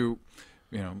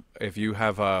 If you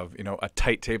have a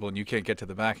tight table and you can't get to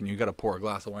the back, and you got to pour a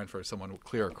glass of wine for someone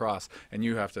clear across, and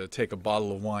you have to take a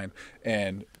bottle of wine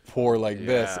and pour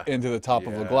this into the top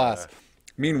of a glass.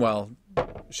 Meanwhile,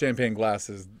 champagne glass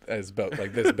is about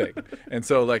like this big. And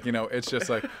so it's just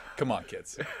like, come on,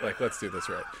 kids, let's do this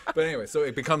right. But anyway, so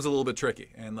it becomes a little bit tricky,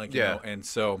 and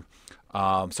so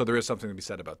there is something to be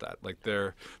said about that.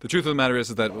 The truth of the matter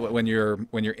is that when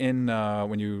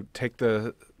you take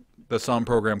the SOM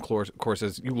program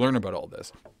courses, you learn about all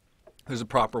this. There's a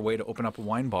proper way to open up a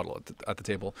wine bottle at the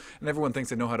table, and everyone thinks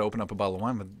they know how to open up a bottle of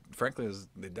wine, but frankly,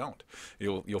 they don't.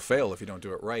 You'll fail if you don't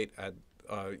do it right at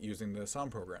using the SOM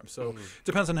program. So it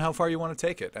depends on how far you want to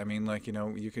take it. I mean,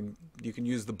 you can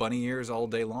use the bunny ears all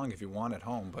day long if you want at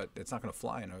home, but it's not going to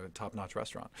fly in a top-notch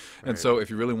restaurant. Right. And so if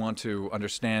you really want to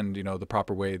understand, the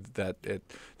proper way that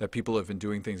people have been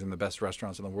doing things in the best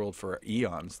restaurants in the world for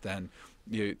eons, then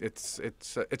it's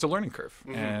a learning curve.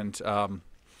 And all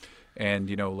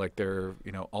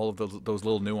of those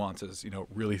little nuances,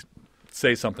 really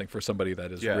say something for somebody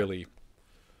that is really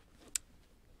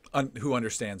who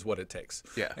understands what it takes.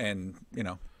 Yeah. And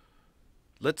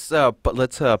Let's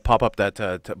pop up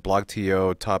that blog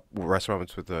TO top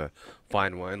restaurants with a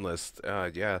fine wine list.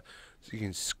 Yeah, so you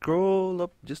can scroll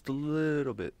up just a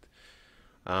little bit.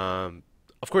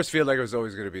 Of course, Feel Like it was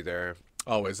always going to be there.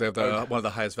 always they have one of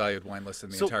the highest valued wine lists in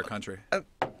the entire country.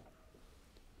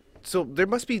 So there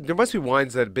must be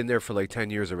wines that have been there for like 10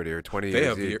 years already or 20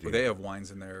 years. They have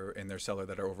wines in their cellar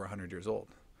that are over 100 years old.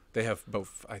 They have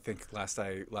both. I think last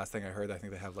thing I heard, I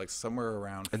think they have like somewhere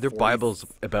around. And their Bible's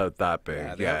about that big.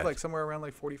 Yeah, they have like somewhere around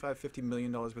like $45-50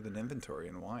 million worth of inventory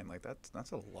in wine. Like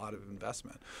that's a lot of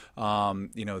investment.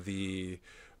 The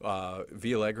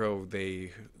Via Allegro,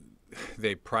 they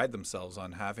pride themselves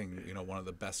on having one of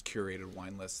the best curated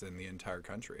wine lists in the entire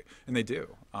country, and they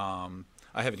do. I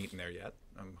haven't eaten there yet.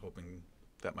 I'm hoping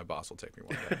that my boss will take me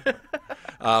one day.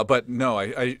 But no,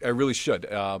 I really should.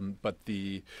 But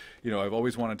I've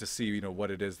always wanted to see, what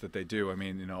it is that they do. I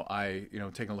mean,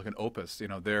 taking a look at Opus,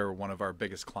 they're one of our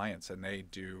biggest clients, and they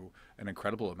do an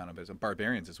incredible amount of business.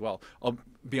 Barbarians as well. I'll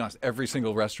be honest, every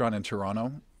single restaurant in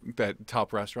Toronto, that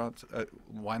top restaurants,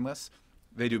 wine lists,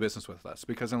 they do business with us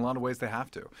because in a lot of ways they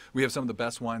have to. We have some of the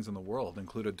best wines in the world,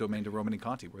 including Domaine de Romani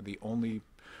Conti. We're the only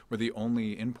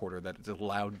importer that is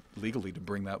allowed legally to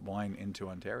bring that wine into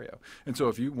Ontario. And so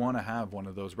if you want to have one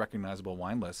of those recognizable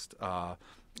wine lists,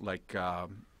 like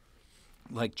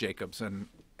Jacobs and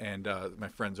my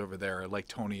friends over there, like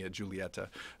Tony at Giulietta,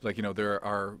 there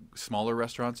are smaller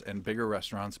restaurants and bigger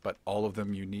restaurants, but all of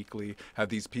them uniquely have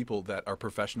these people that are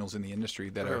professionals in the industry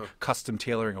that are custom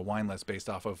tailoring a wine list based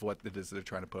off of what it is they're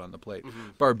trying to put on the plate.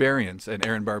 Barbarians and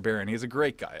Aaron Barbarian, he's a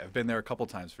great guy. I've been there a couple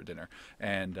times for dinner,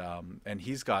 and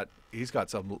he's got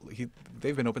some.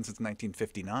 They've been open since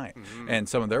 1959, and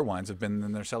some of their wines have been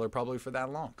in their cellar probably for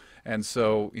that long. And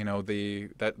so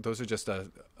those are just a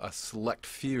select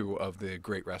few of the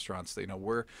great restaurants that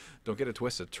don't get it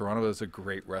twisted. Toronto is a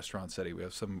great restaurant city. We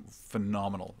have some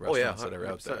phenomenal restaurants that are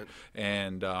out there,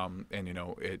 and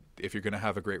if you're going to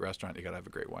have a great restaurant, you got to have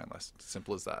a great wine list.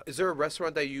 Simple as that. Is there a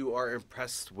restaurant that you are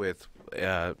impressed with?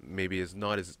 Maybe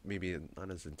not as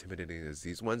intimidating as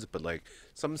these ones, but like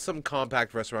some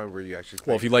compact restaurant where you actually.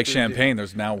 Well, if you like champagne,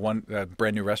 there's now one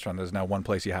brand new restaurant. There's now one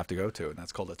place you have to go to, and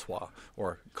that's called a Trois,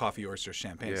 or Coffee Oyster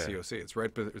Champagne, COC. It's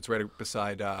right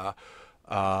beside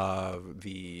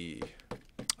the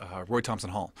Roy Thompson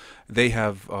Hall. They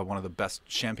have one of the best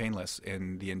champagne lists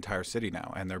in the entire city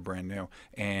now, and they're brand new.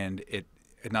 And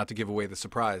not to give away the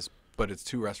surprise, but it's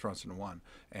two restaurants in one,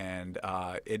 and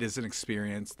it is an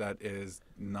experience that is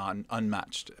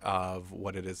unmatched of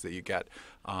what it is that you get.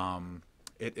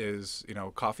 It is,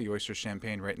 Coffee Oyster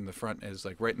Champagne right in the front is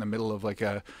like right in the middle of like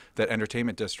that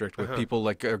entertainment district with people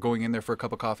like are going in there for a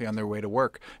cup of coffee on their way to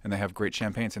work, and they have great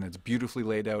champagnes, and it's beautifully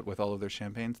laid out with all of their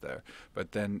champagnes there.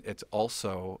 But then it's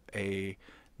also a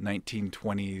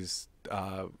 1920s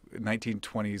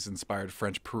inspired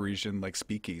French Parisian like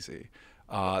speakeasy.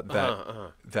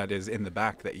 That is in the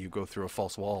back, that you go through a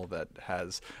false wall that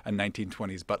has a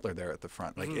 1920s butler there at the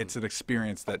front. Like it's an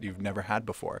experience that you've never had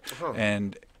before.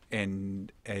 And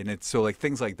it's so like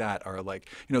things like that are like,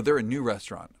 they're a new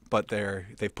restaurant, but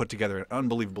they've put together an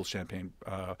unbelievable champagne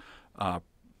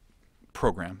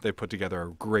program. They put together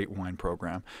a great wine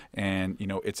program, and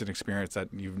it's an experience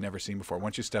that you've never seen before.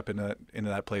 Once you step into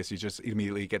that place, you just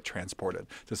immediately get transported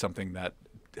to something that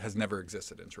has never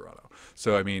existed in Toronto.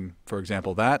 So I mean, for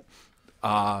example, that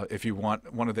if you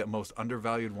want one of the most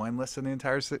undervalued wine lists in the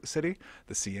entire city,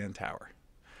 the CN Tower.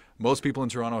 Most people in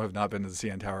Toronto have not been to the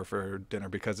CN Tower for dinner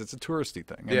because it's a touristy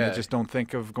thing, and they just don't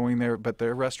think of going there. But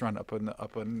their restaurant up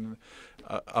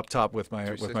top with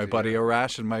my buddy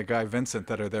Arash and my guy Vincent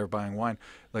that are there buying wine,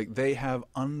 like they have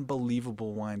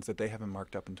unbelievable wines that they haven't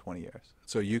marked up in 20 years.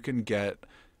 So you can get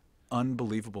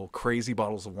unbelievable, crazy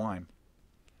bottles of wine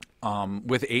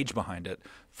with age behind it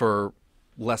for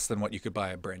less than what you could buy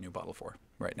a brand new bottle for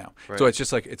right now. Right. So it's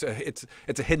just like it's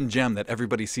a hidden gem that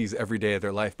everybody sees every day of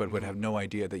their life, but would have no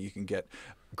idea that you can get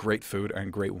great food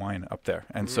and great wine up there.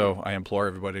 And so I implore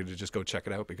everybody to just go check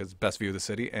it out, because it's the best view of the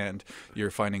city and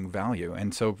you're finding value.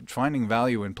 And so finding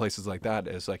value in places like that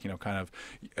is like, kind of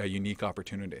a unique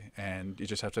opportunity, and you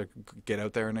just have to get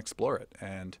out there and explore it.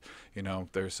 And,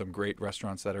 there's some great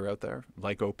restaurants that are out there,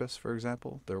 like Opus, for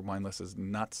example. Their wine list is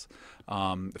nuts.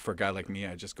 For a guy like me,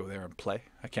 I just go there and play.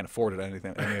 I can't afford any of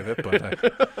it, but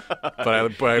I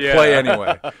play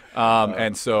anyway.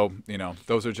 And so,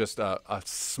 those are just a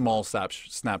small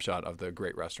snapshot of the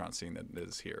great restaurant scene that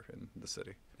is here in the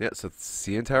city. Yeah, so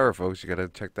CN Tower, folks, you got to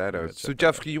check that out. So,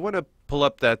 Jeff, you want to pull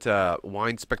up that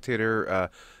Wine Spectator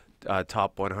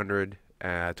Top 100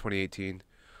 2018?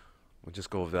 we'll just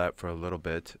go over that for a little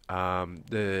bit.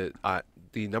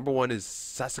 The number one is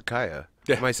Sassicaia.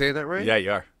 Yeah. Am I saying that right? Yeah,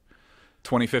 you are.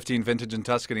 2015 vintage in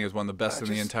Tuscany is one of the best in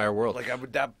the entire world. Like,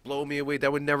 that blow me away.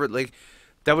 That would never, like,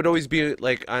 that would always be,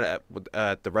 like, at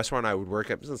the restaurant I would work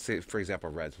at. Let's say, for example,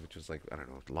 Reds, which was, like, I don't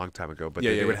know, a long time ago. But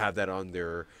they would have that on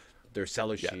their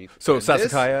cellar sheet. So And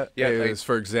Sassicaia this, is,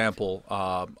 for example,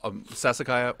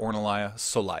 Sassicaia, Ornellaia,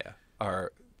 Solaia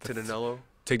are Tignanello.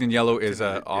 Tignanello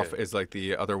is like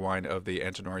the other wine of the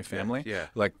Antinori family. Yeah.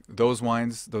 Like those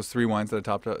wines, those three wines that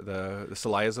topped the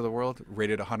Solaias of the world,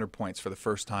 rated 100 points for the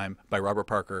first time by Robert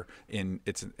Parker in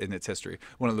its history.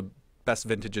 One of the best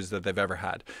vintages that they've ever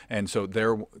had. And so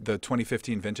the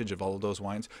 2015 vintage of all of those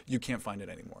wines, you can't find it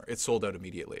anymore. It's sold out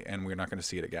immediately, and we're not going to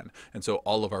see it again. And so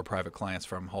all of our private clients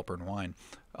from Halpern Wine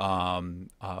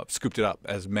scooped it up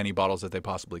as many bottles that they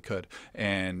possibly could.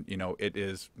 And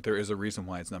there is a reason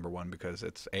why it's number one, because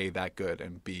it's A, that good,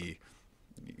 and B,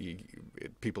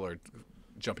 people are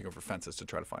jumping over fences to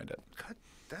try to find it. God,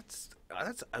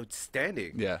 that's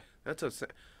outstanding. Yeah. That's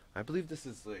outstanding. I believe this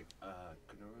is like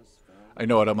Canora's. I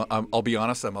know it. I'll be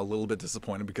honest. I'm a little bit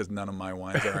disappointed because none of my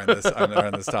wines are in this are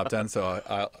in this top 10.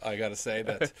 So I got to say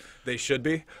that they should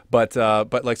be. But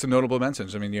like some notable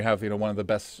mentions. I mean, you have one of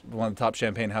the top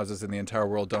champagne houses in the entire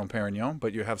world, Dom Perignon.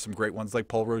 But you have some great ones like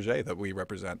Paul Roger that we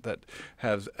represent that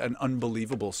has an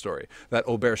unbelievable story. That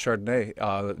Aubert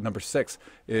Chardonnay, number 6,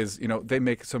 is they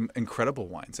make some incredible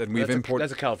wines, and we've imported.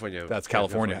 That's California. That's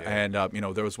California, and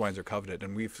those wines are coveted,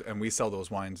 and we sell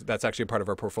those wines. That's actually a part of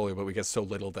our portfolio, but we get so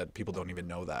little that people don't even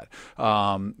know that.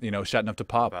 Chateauneuf du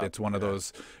Pape, it's one of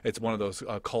those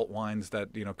cult wines that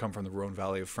come from the Rhone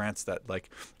Valley of France. That, like,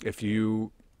 if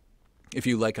you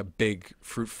like a big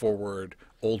fruit forward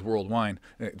old world wine,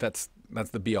 that's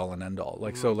the be all and end all.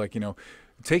 Like so, like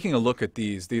taking a look at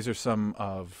these are some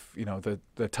of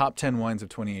the top 10 wines of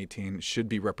 2018 should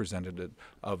be representative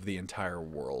of the entire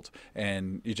world,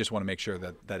 and you just want to make sure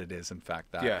that it is in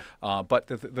fact that. Yeah. But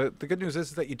the good news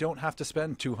is that you don't have to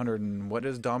spend 200 and what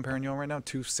is Dom Perignon right now,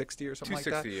 260 or something like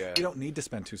that. 260, yeah. You don't need to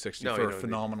spend 260 No, for you a don't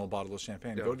phenomenal bottle of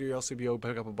champagne. No. Go to your LCBO,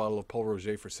 pick up a bottle of Paul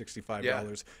Roger for $65, Yeah.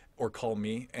 or call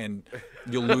me, and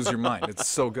you'll lose your mind. It's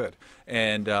so good.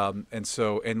 And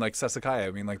like Sassicaia,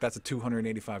 I mean, like, that's a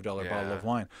 $285 bottle of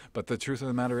wine. But the truth of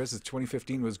the matter is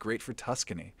 2015 was great for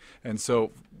Tuscany, and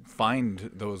so find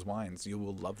those wines. You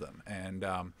will love them. And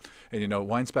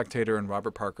Wine Spectator and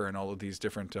Robert Parker and all of these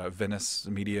different Venice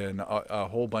media and a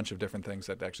whole bunch of different things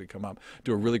that actually come up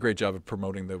do a really great job of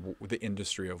promoting the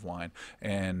industry of wine.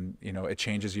 And it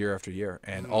changes year after year.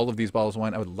 And all of these bottles of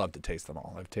wine, I would love to taste them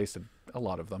all. I've tasted a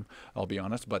lot of them, I'll be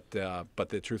honest, but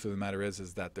the truth of the matter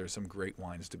is that there's some great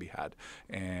wines to be had,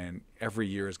 and every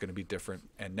year is going to be different,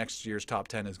 and next year's top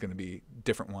 10 is going to be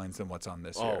different wines than what's on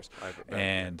this year's.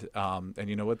 And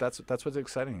you know what, that's what's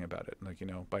exciting about it. Like,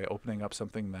 by opening up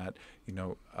something that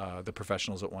the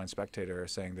professionals at Wine Spectator are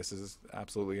saying this is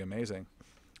absolutely amazing,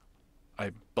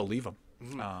 I believe them.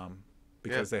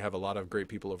 Because they have a lot of great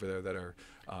people over there that are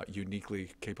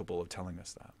uniquely capable of telling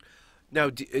us that. Now,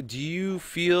 do you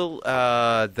feel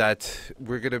that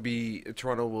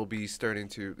Toronto will be starting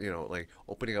to, like,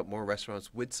 opening up more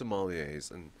restaurants with sommeliers,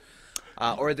 and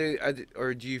or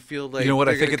do you feel like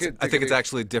I think it's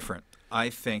actually different. I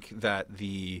think that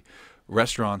the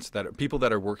restaurants people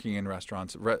that are working in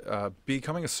restaurants,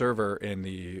 becoming a server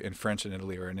in French and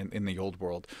Italy or in the old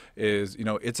world is,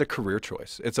 it's a career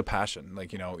choice. It's a passion.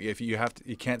 Like, if you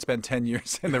can't spend 10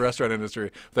 years in the restaurant industry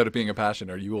without it being a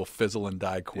passion, or you will fizzle and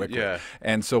die quickly. Yeah.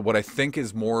 And so what I think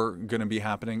is more going to be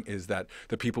happening is that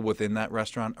the people within that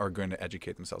restaurant are going to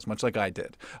educate themselves, much like I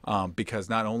did, because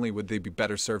not only would they be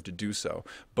better served to do so,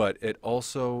 but it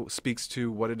also speaks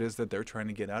to what it is that they're trying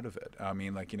to get out of it. I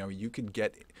mean, like, you could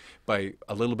get by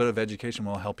a little bit of education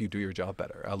will help you do your job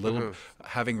better. A little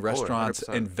having restaurants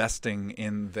investing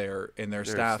in their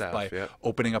staff by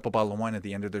opening up a bottle of wine at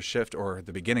the end of their shift or at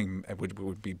the beginning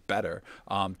would be better,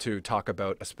 to talk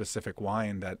about a specific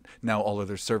wine that now all of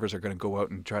their servers are going to go out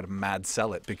and try to mad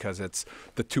sell it because it's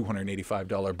the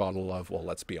 $285 bottle of, well,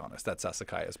 let's be honest, that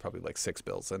Sassicaia is probably like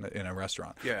 $6 in a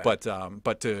restaurant. Yeah. But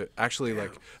to actually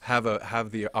like have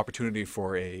the opportunity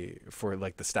for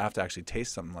like the staff to actually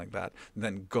taste something like that, and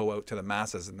then go out to the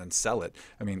masses and then sell it.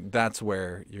 I mean, that's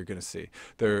where you're going to see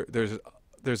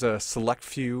there's a select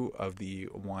few of the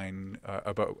wine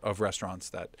of restaurants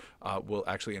that will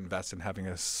actually invest in having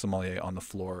a sommelier on the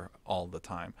floor all the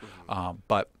time.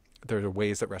 But there are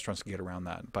ways that restaurants can get around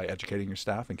that by educating your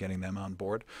staff and getting them on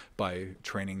board, by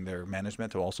training their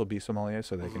management to also be sommeliers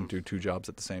so they can do two jobs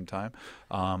at the same time.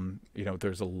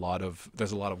 There's a lot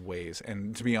of ways,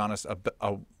 and to be honest,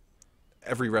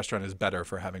 every restaurant is better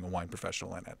for having a wine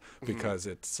professional in it, because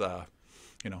it's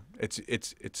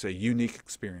it's a unique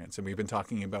experience. And we've been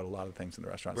talking about a lot of things in the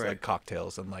restaurants, like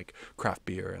cocktails and like craft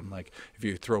beer, and like if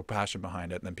you throw passion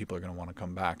behind it, then people are going to want to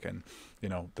come back. And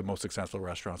the most successful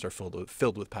restaurants are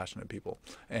filled with passionate people.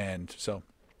 And so,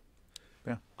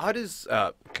 yeah. How does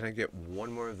can I get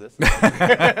one more of this? Oh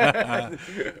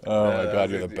my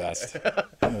God, you're the best.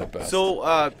 You're the best. So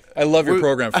I love your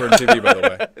program, Fern TV, by the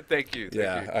way. Thank you.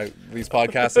 These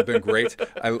podcasts have been great,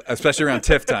 especially around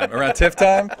TIFF time. Around TIFF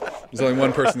time, there's only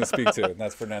one person to speak to, and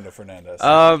that's Fernando Fernandez.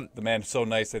 The man so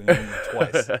nice that he named me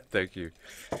twice. Thank you.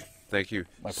 Thank you.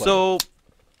 My pleasure. So,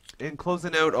 in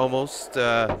closing out almost,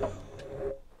 how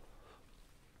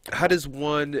does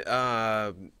one,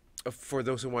 for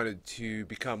those who wanted to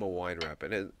become a wine rep,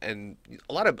 and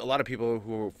a lot of people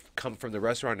who come from the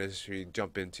restaurant industry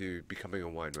jump into becoming a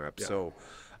wine rep. Yeah. So,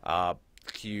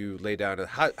 can you lay down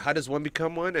how does one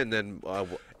become one, and then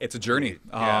it's a journey.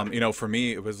 For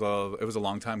me, it was a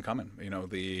long time coming.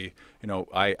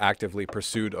 I actively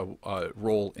pursued a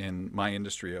role in my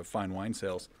industry of fine wine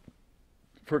sales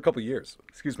for a couple of years.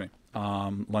 Excuse me.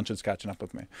 Lunch is catching up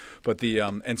with me, but the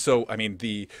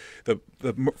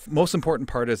most important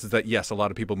part is that yes, a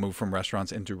lot of people move from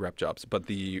restaurants into rep jobs, but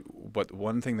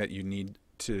one thing that you need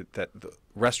that the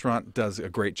restaurant does a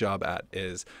great job at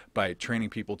is by training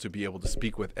people to be able to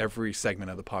speak with every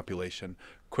segment of the population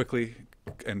quickly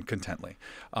and contently.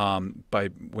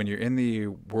 When you're in the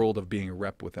world of being a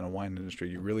rep within a wine industry,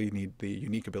 you really need the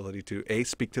unique ability to A,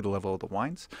 speak to the level of the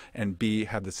wines, and B,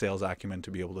 have the sales acumen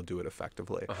to be able to do it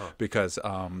effectively. Because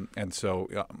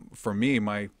for me,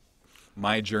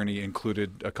 my journey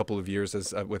included a couple of years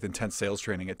with intense sales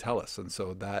training at TELUS, and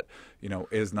so that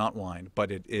is not wine, but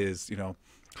it is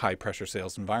high pressure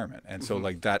sales environment, and so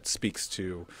like that speaks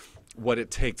to what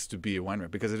it takes to be a wine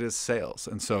rep, because it is sales,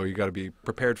 and so you got to be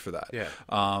prepared for that. Yeah.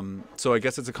 So I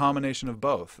guess it's a combination of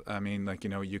both. I mean,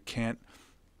 you can't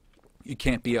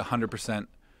be 100%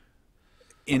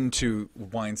 into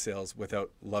wine sales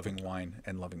without loving wine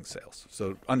and loving sales.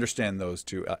 So understand those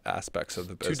two aspects of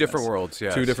the business. Two different worlds,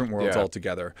 yes. Two different worlds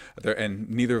altogether. And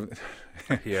neither.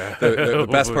 The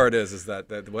best part is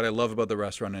that what I love about the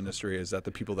restaurant industry is that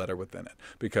the people that are within it.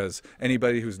 Because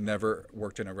anybody who's never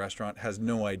worked in a restaurant has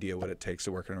no idea what it takes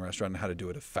to work in a restaurant and how to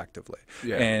do it effectively.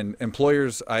 Yeah. And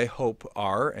employers, I hope,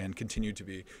 are and continue to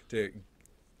be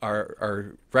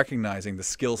are recognizing the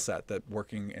skill set that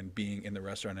working and being in the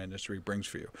restaurant industry brings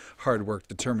for you. Hard work,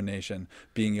 determination,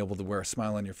 being able to wear a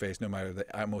smile on your face no matter the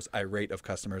most irate of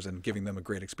customers, and giving them a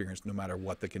great experience no matter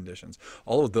what the conditions.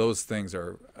 All of those things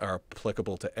are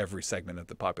applicable to every segment of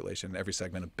the population, every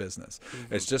segment of business.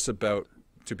 It's just about,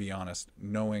 to be honest,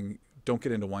 knowing. Don't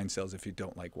get into wine sales if you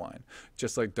don't like wine.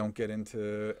 Just like don't get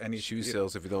into any shoe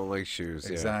sales if you don't like shoes.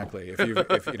 Exactly. Yeah.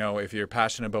 If you're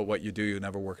passionate about what you do, you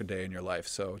never work a day in your life.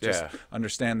 So just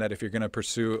understand that if you're going to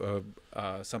pursue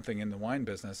something in the wine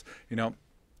business,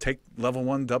 take level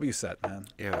 1 WSET, man.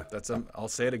 Yeah. That's I'll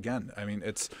say it again. I mean,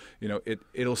 it's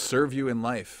it'll serve you in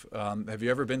life. Have you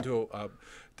ever been to a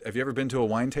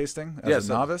wine tasting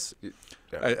as a novice?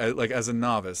 Yeah. Like as a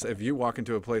novice, if you walk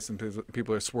into a place and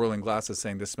people are swirling glasses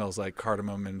saying this smells like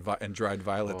cardamom and dried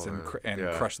violets and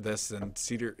crushed this and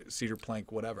cedar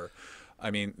plank, whatever.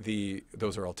 I mean,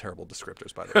 those are all terrible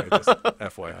descriptors, by the way, just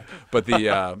FYI. But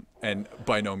and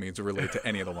by no means relate to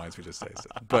any of the wines we just tasted.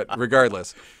 But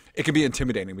regardless, it can be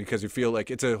intimidating because you feel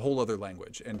like it's a whole other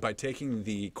language. And by taking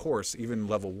the course, even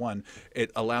level 1,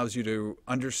 it allows you to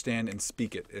understand and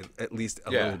speak it at least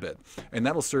a little bit. And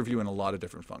that'll serve you in a lot of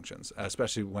different functions,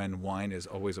 especially when wine is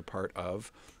always a part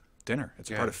of dinner. It's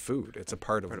a part of food. It's a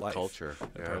part of life. Culture.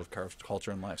 Part of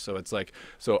culture and life. So it's like,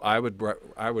 I would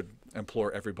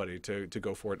implore everybody to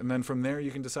go for it, and then from there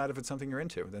you can decide if it's something you're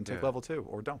into. Then take level 2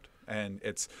 or don't. And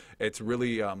it's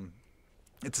really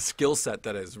it's a skill set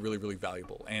that is really, really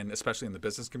valuable, and especially in the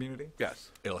business community.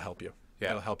 Yes, it'll help you. Yeah,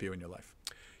 it'll help you in your life.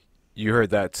 You heard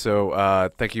that.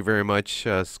 So thank you very much,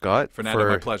 Scott. Fernando,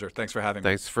 my pleasure. Thanks for having me.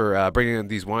 Thanks for bringing in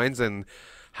these wines and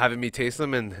having me taste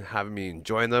them and having me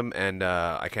enjoy them. And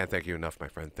I can't thank you enough, my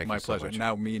friend. Thank you so much. My pleasure.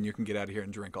 Now me and you can get out of here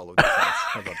and drink all of these things.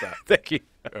 How about that? Thank you.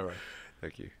 All right.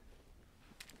 Thank you.